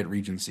average Hyatt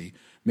Regency.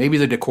 Maybe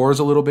the decor is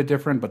a little bit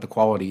different, but the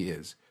quality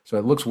is. So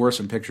it looks worse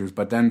in pictures.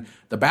 But then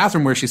the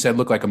bathroom where she said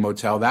looked like a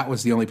motel, that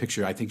was the only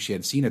picture I think she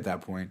had seen at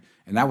that point.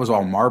 And that was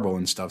all marble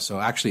and stuff. So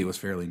actually it was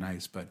fairly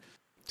nice. But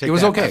it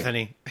was okay.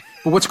 Bethany.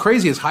 But what's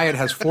crazy is Hyatt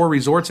has 4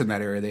 resorts in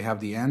that area. They have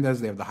the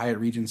Andaz, they have the Hyatt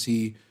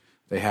Regency,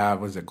 they have,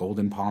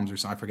 Golden Palms or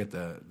something? I forget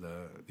the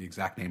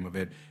exact name of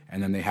it.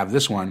 And then they have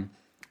this one.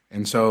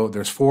 And so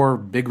there's 4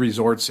 big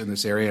resorts in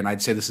this area. And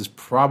I'd say this is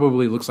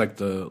probably looks like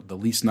the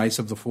least nice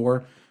of the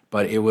 4.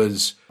 But it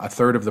was a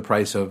third of the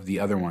price of the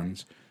other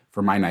ones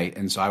for my night.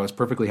 And so I was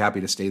perfectly happy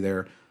to stay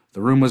there.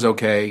 The room was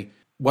okay.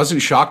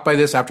 Wasn't shocked by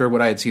this after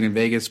what I had seen in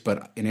Vegas,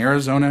 but in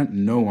Arizona,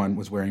 no one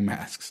was wearing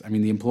masks. I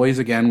mean, the employees,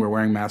 again, were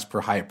wearing masks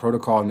per Hyatt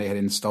protocol, and they had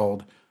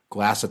installed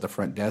glass at the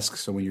front desk.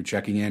 So when you're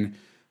checking in,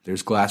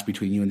 there's glass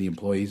between you and the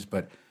employees.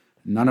 But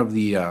none of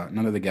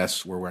the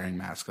guests were wearing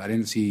masks. I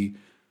didn't see,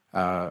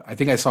 I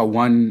think I saw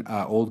one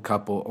older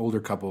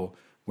couple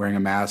wearing a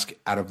mask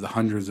out of the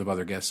hundreds of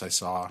other guests I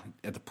saw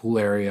at the pool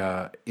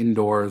area,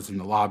 indoors, in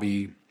the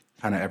lobby,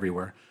 kind of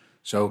everywhere.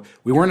 So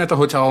we weren't at the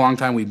hotel a long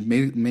time. We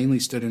mainly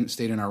stayed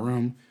in our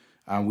room.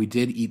 We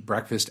did eat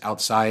breakfast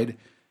outside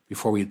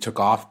before we took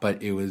off,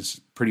 but it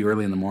was pretty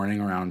early in the morning,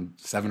 around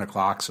 7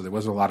 o'clock, so there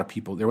wasn't a lot of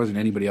people. There wasn't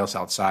anybody else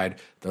outside.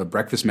 The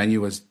breakfast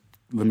menu was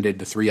limited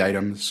to 3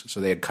 items,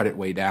 so they had cut it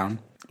way down.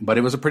 But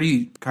it was a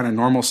pretty kind of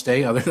normal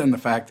stay, other than the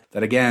fact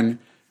that, again,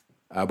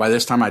 by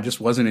this time, I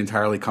just wasn't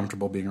entirely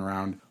comfortable being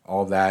around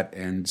all of that.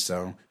 And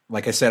so,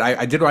 like I said,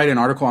 I did write an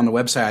article on the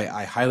website.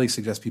 I highly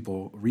suggest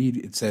people read.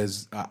 It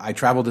says, I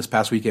traveled this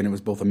past weekend. It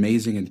was both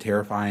amazing and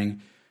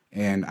terrifying.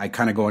 And I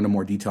kind of go into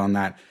more detail on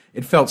that.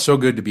 It felt so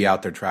good to be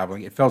out there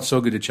traveling. It felt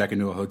so good to check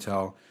into a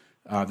hotel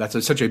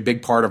such a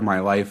big part of my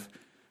life.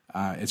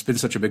 It's been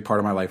such a big part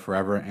of my life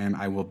forever, and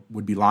I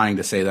would be lying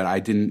to say that I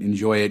didn't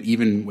enjoy it,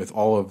 even with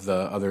all of the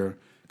other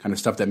kind of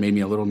stuff that made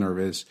me a little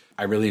nervous.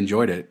 I really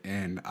enjoyed it,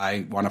 and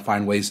I want to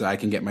find ways that I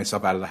can get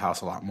myself out of the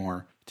house a lot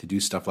more to do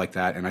stuff like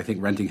that. And I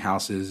think renting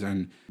houses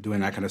and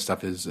doing that kind of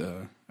stuff is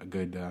a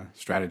good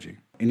strategy.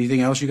 Anything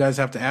else you guys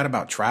have to add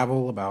about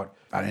travel, about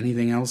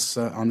anything else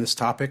on this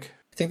topic?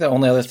 I think the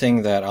only other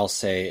thing that I'll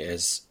say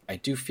is I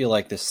do feel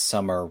like this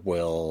summer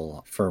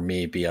will, for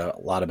me, be a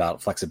lot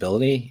about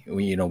flexibility.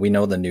 We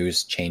know the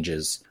news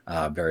changes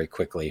very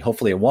quickly.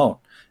 Hopefully it won't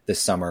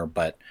this summer,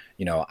 but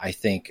I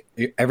think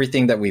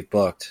everything that we've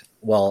booked,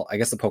 well, I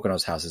guess the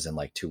Poconos house is in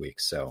like 2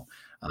 weeks. So,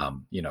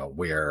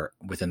 we're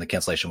within the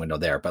cancellation window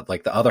there, but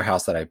like the other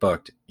house that I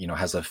booked,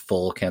 has a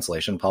full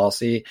cancellation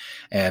policy.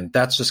 And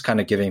that's just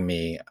kind of giving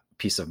me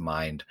peace of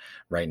mind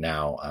right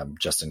now,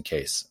 just in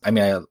case. I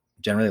mean, I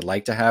generally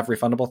like to have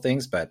refundable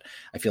things, but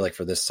I feel like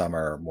for this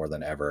summer more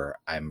than ever,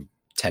 I'm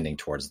tending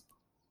towards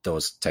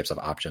those types of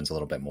options a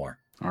little bit more.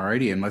 All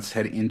righty. And let's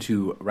head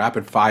into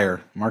rapid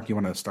fire. Mark, you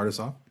want to start us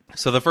off?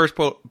 So the first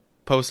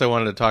post I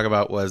wanted to talk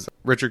about was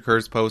Richard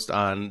Kerr's post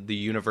on the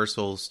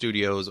Universal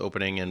Studios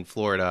opening in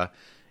Florida.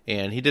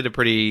 And he did a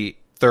pretty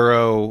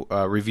thorough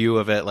review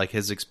of it, like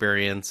his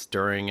experience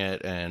during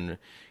it and,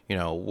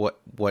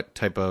 what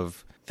type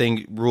of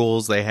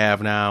rules they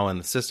have now and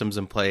the systems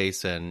in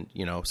place and,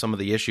 some of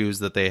the issues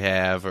that they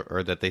have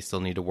or that they still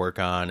need to work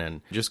on,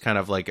 and just kind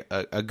of like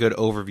a good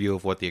overview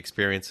of what the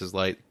experience is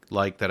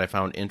like that I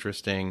found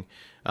interesting.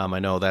 I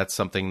know that's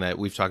something that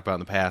we've talked about in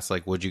the past,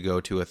 like would you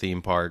go to a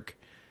theme park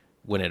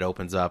when it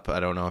opens up? I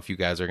don't know if you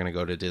guys are going to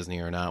go to Disney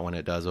or not when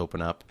it does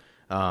open up.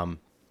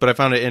 But I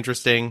found it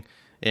interesting,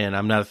 and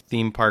I'm not a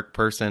theme park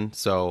person,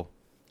 so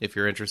if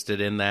you're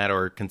interested in that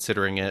or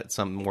considering it,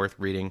 something worth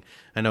reading.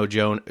 I know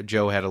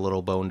Joe had a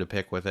little bone to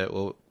pick with it.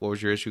 What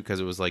was your issue?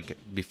 Because it was like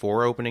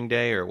before opening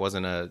day, or it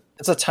wasn't a...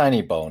 It's a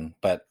tiny bone,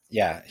 but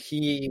yeah,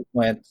 he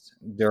went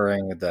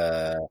during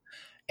the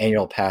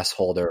annual pass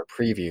holder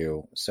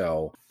preview.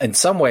 So in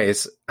some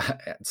ways,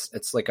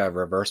 it's like a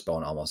reverse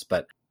bone almost,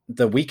 but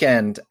the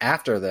weekend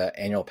after the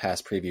annual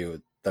pass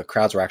preview, the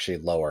crowds were actually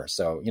lower.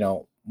 So,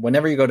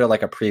 whenever you go to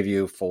like a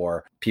preview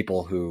for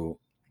people who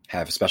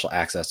have special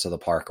access to the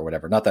park or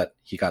whatever, not that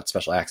he got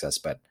special access,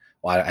 but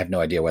I have no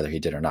idea whether he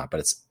did or not,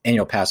 but it's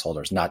annual pass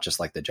holders, not just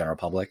like the general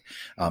public.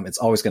 It's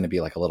always going to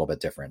be like a little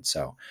bit different.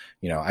 So,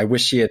 I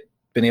wish he had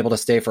been able to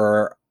stay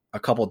for a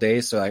couple of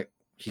days so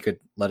he could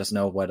let us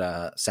know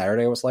what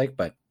Saturday was like,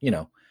 but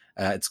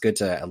it's good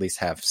to at least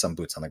have some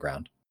boots on the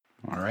ground.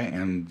 All right,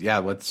 and yeah,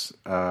 let's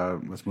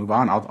move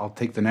on. I'll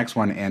take the next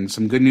one, and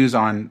some good news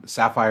on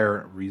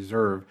Sapphire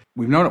Reserve.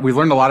 We've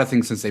learned a lot of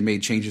things since they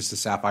made changes to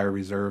Sapphire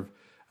Reserve.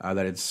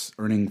 That it's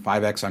earning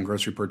 5x on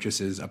grocery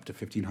purchases up to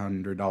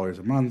 $1,500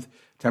 a month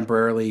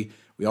temporarily.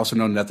 We also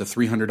know that the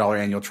 $300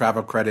 annual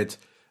travel credit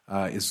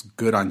is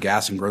good on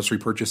gas and grocery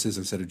purchases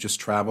instead of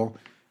just travel.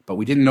 But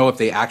we didn't know if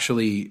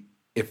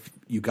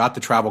you got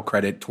the travel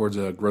credit towards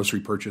a grocery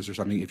purchase or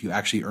something, if you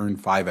actually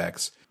earned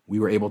 5x. We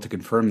were able to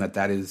confirm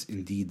that is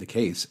indeed the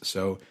case.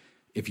 So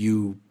if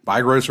you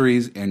buy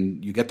groceries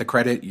and you get the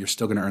credit, you're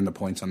still going to earn the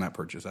points on that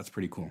purchase. That's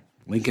pretty cool.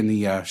 Link in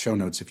the show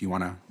notes if you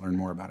want to learn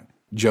more about it.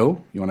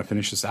 Joe, you want to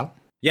finish this out?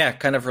 Yeah,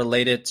 kind of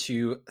related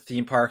to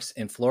theme parks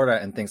in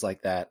Florida and things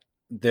like that.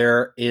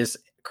 There is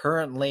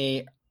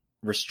currently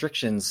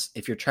restrictions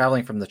if you're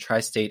traveling from the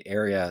tri-state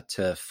area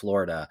to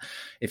Florida.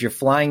 If you're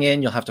flying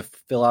in, you'll have to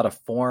fill out a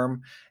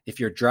form. If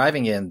you're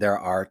driving in, there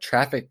are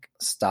traffic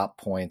stop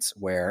points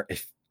where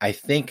I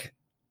think,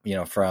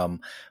 from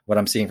what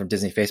I'm seeing from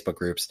Disney Facebook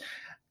groups,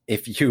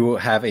 if you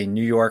have a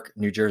New York,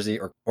 New Jersey,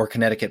 or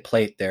Connecticut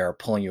plate, they're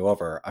pulling you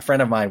over. A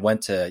friend of mine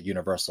went to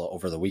Universal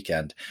over the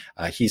weekend.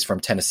 He's from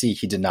Tennessee.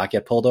 He did not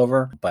get pulled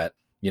over, but,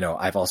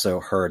 I've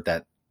also heard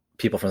that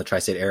people from the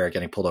tri-state area are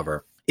getting pulled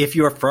over. If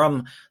you're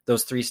from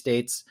those 3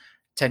 states,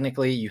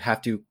 technically you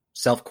have to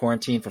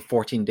self-quarantine for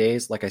 14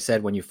 days. Like I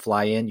said, when you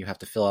fly in, you have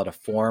to fill out a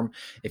form.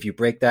 If you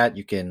break that,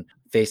 you can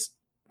face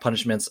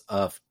punishments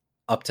of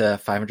up to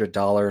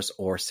 $500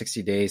 or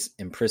 60 days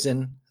in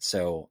prison.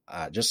 So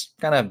just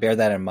kind of bear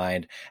that in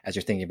mind as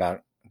you're thinking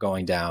about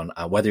going down,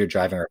 whether you're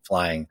driving or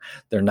flying.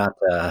 They're not.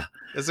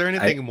 Is there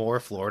anything more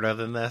Florida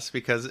than this?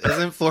 Because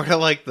isn't Florida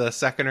like the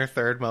second or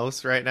third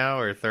most right now,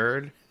 or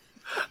third?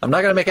 I'm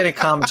not going to make any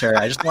commentary.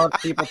 I just want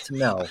people to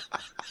know.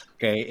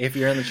 Okay, if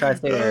you're in the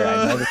tri-state area,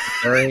 I know this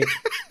is a very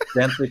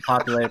densely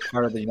populated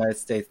part of the United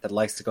States that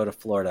likes to go to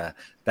Florida.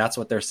 That's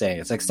what they're saying.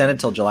 It's extended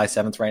till July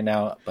 7th right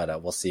now,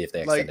 but we'll see if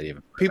they extend it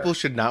even further. People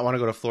should not want to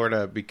go to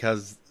Florida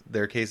because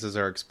their cases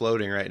are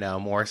exploding right now,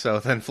 more so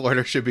than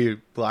Florida should be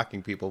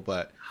blocking people.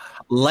 But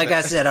like I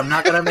said, I'm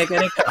not going to make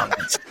any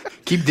comments.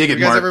 Keep digging,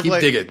 Mark. Keep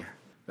digging.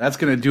 That's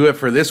going to do it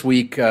for this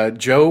week.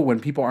 Joe, when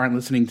people aren't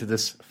listening to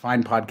this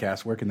fine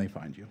podcast, where can they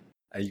find you?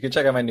 You can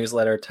check out my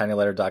newsletter,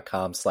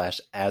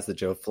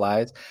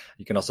 tinyletter.com/asthejoflies.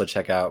 You can also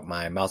check out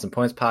my Miles and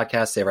Points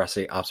podcast,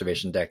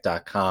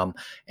 SaveOurCityObservationDeck.com,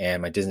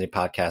 and my Disney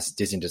podcast,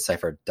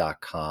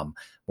 DisneyDeciphered.com,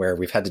 where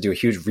we've had to do a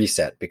huge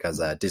reset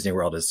because Disney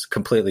World is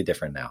completely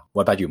different now.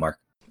 What about you, Mark?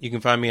 You can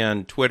find me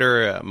on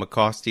Twitter at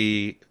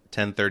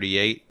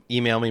McCosty1038.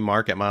 Email me,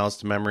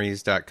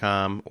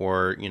 mark@milestomemories.com,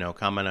 or,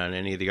 comment on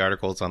any of the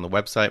articles on the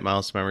website,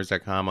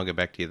 milestomemories.com. I'll get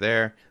back to you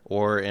there.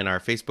 Or in our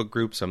Facebook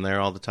groups. I'm there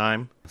all the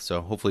time.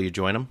 So hopefully you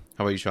join them.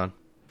 How about you, Sean?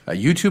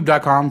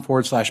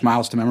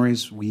 YouTube.com/Miles to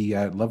Memories. We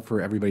love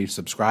for everybody to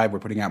subscribe. We're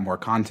putting out more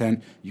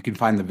content. You can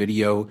find the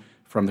video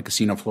from the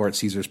casino floor at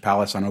Caesar's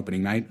Palace on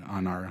opening night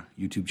on our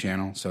YouTube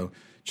channel. So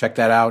check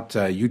that out.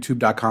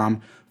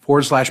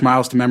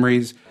 YouTube.com/Miles to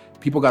Memories.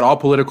 People got all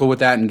political with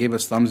that and gave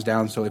us thumbs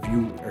down. So if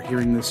you are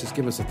hearing this, just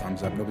give us a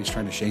thumbs up. Nobody's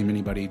trying to shame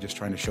anybody, just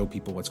trying to show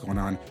people what's going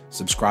on.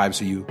 Subscribe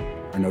so you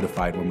are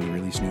notified when we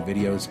release new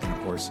videos. And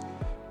of course,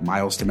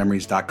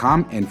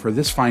 milestomemories.com. And for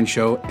this fine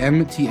show,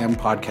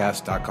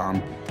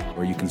 mtmpodcast.com,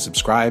 where you can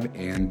subscribe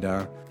and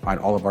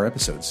find all of our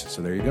episodes.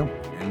 So there you go.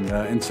 And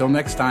until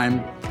next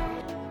time,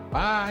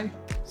 bye.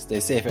 Stay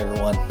safe,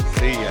 everyone.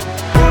 See ya.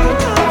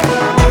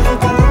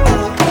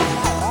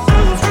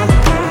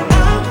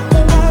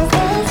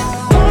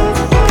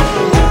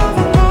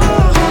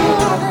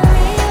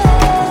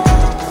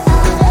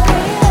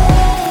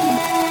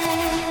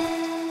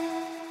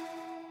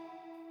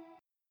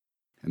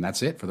 And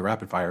that's it for the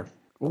rapid fire.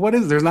 Well,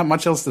 there's not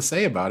much else to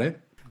say about it.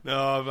 No,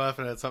 I'm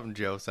laughing at something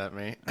Joe sent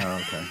me. Oh,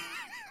 okay.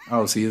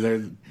 Oh, see,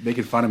 they're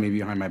making fun of me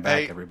behind my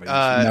back, Hey, everybody.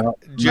 No,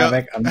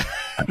 Joe-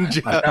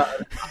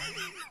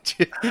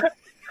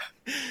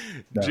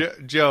 No.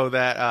 Joe,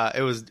 that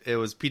it was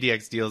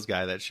PDX Deals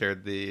guy that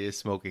shared the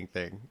smoking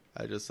thing.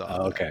 I just saw.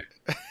 Oh, okay.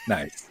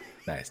 Nice.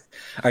 All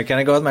right, can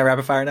I go with my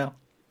rapid fire now?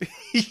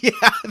 yeah,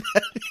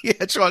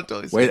 Sean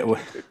totally. Wait.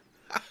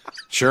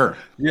 Sure.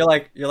 You're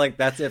like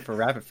that's it for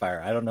rapid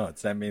fire. I don't know.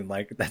 Does that mean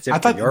like that's it I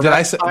for thought your did I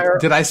rapid say fire?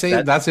 did I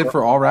say that's it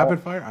for all rapid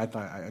fire? I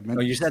thought I meant.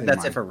 No, you to say said that's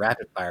mine. it for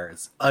rapid fire.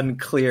 It's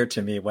unclear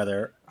to me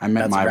whether I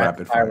meant that's my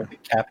rapid fire. with a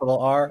capital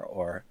R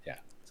or yeah.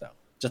 So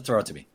just throw it to me.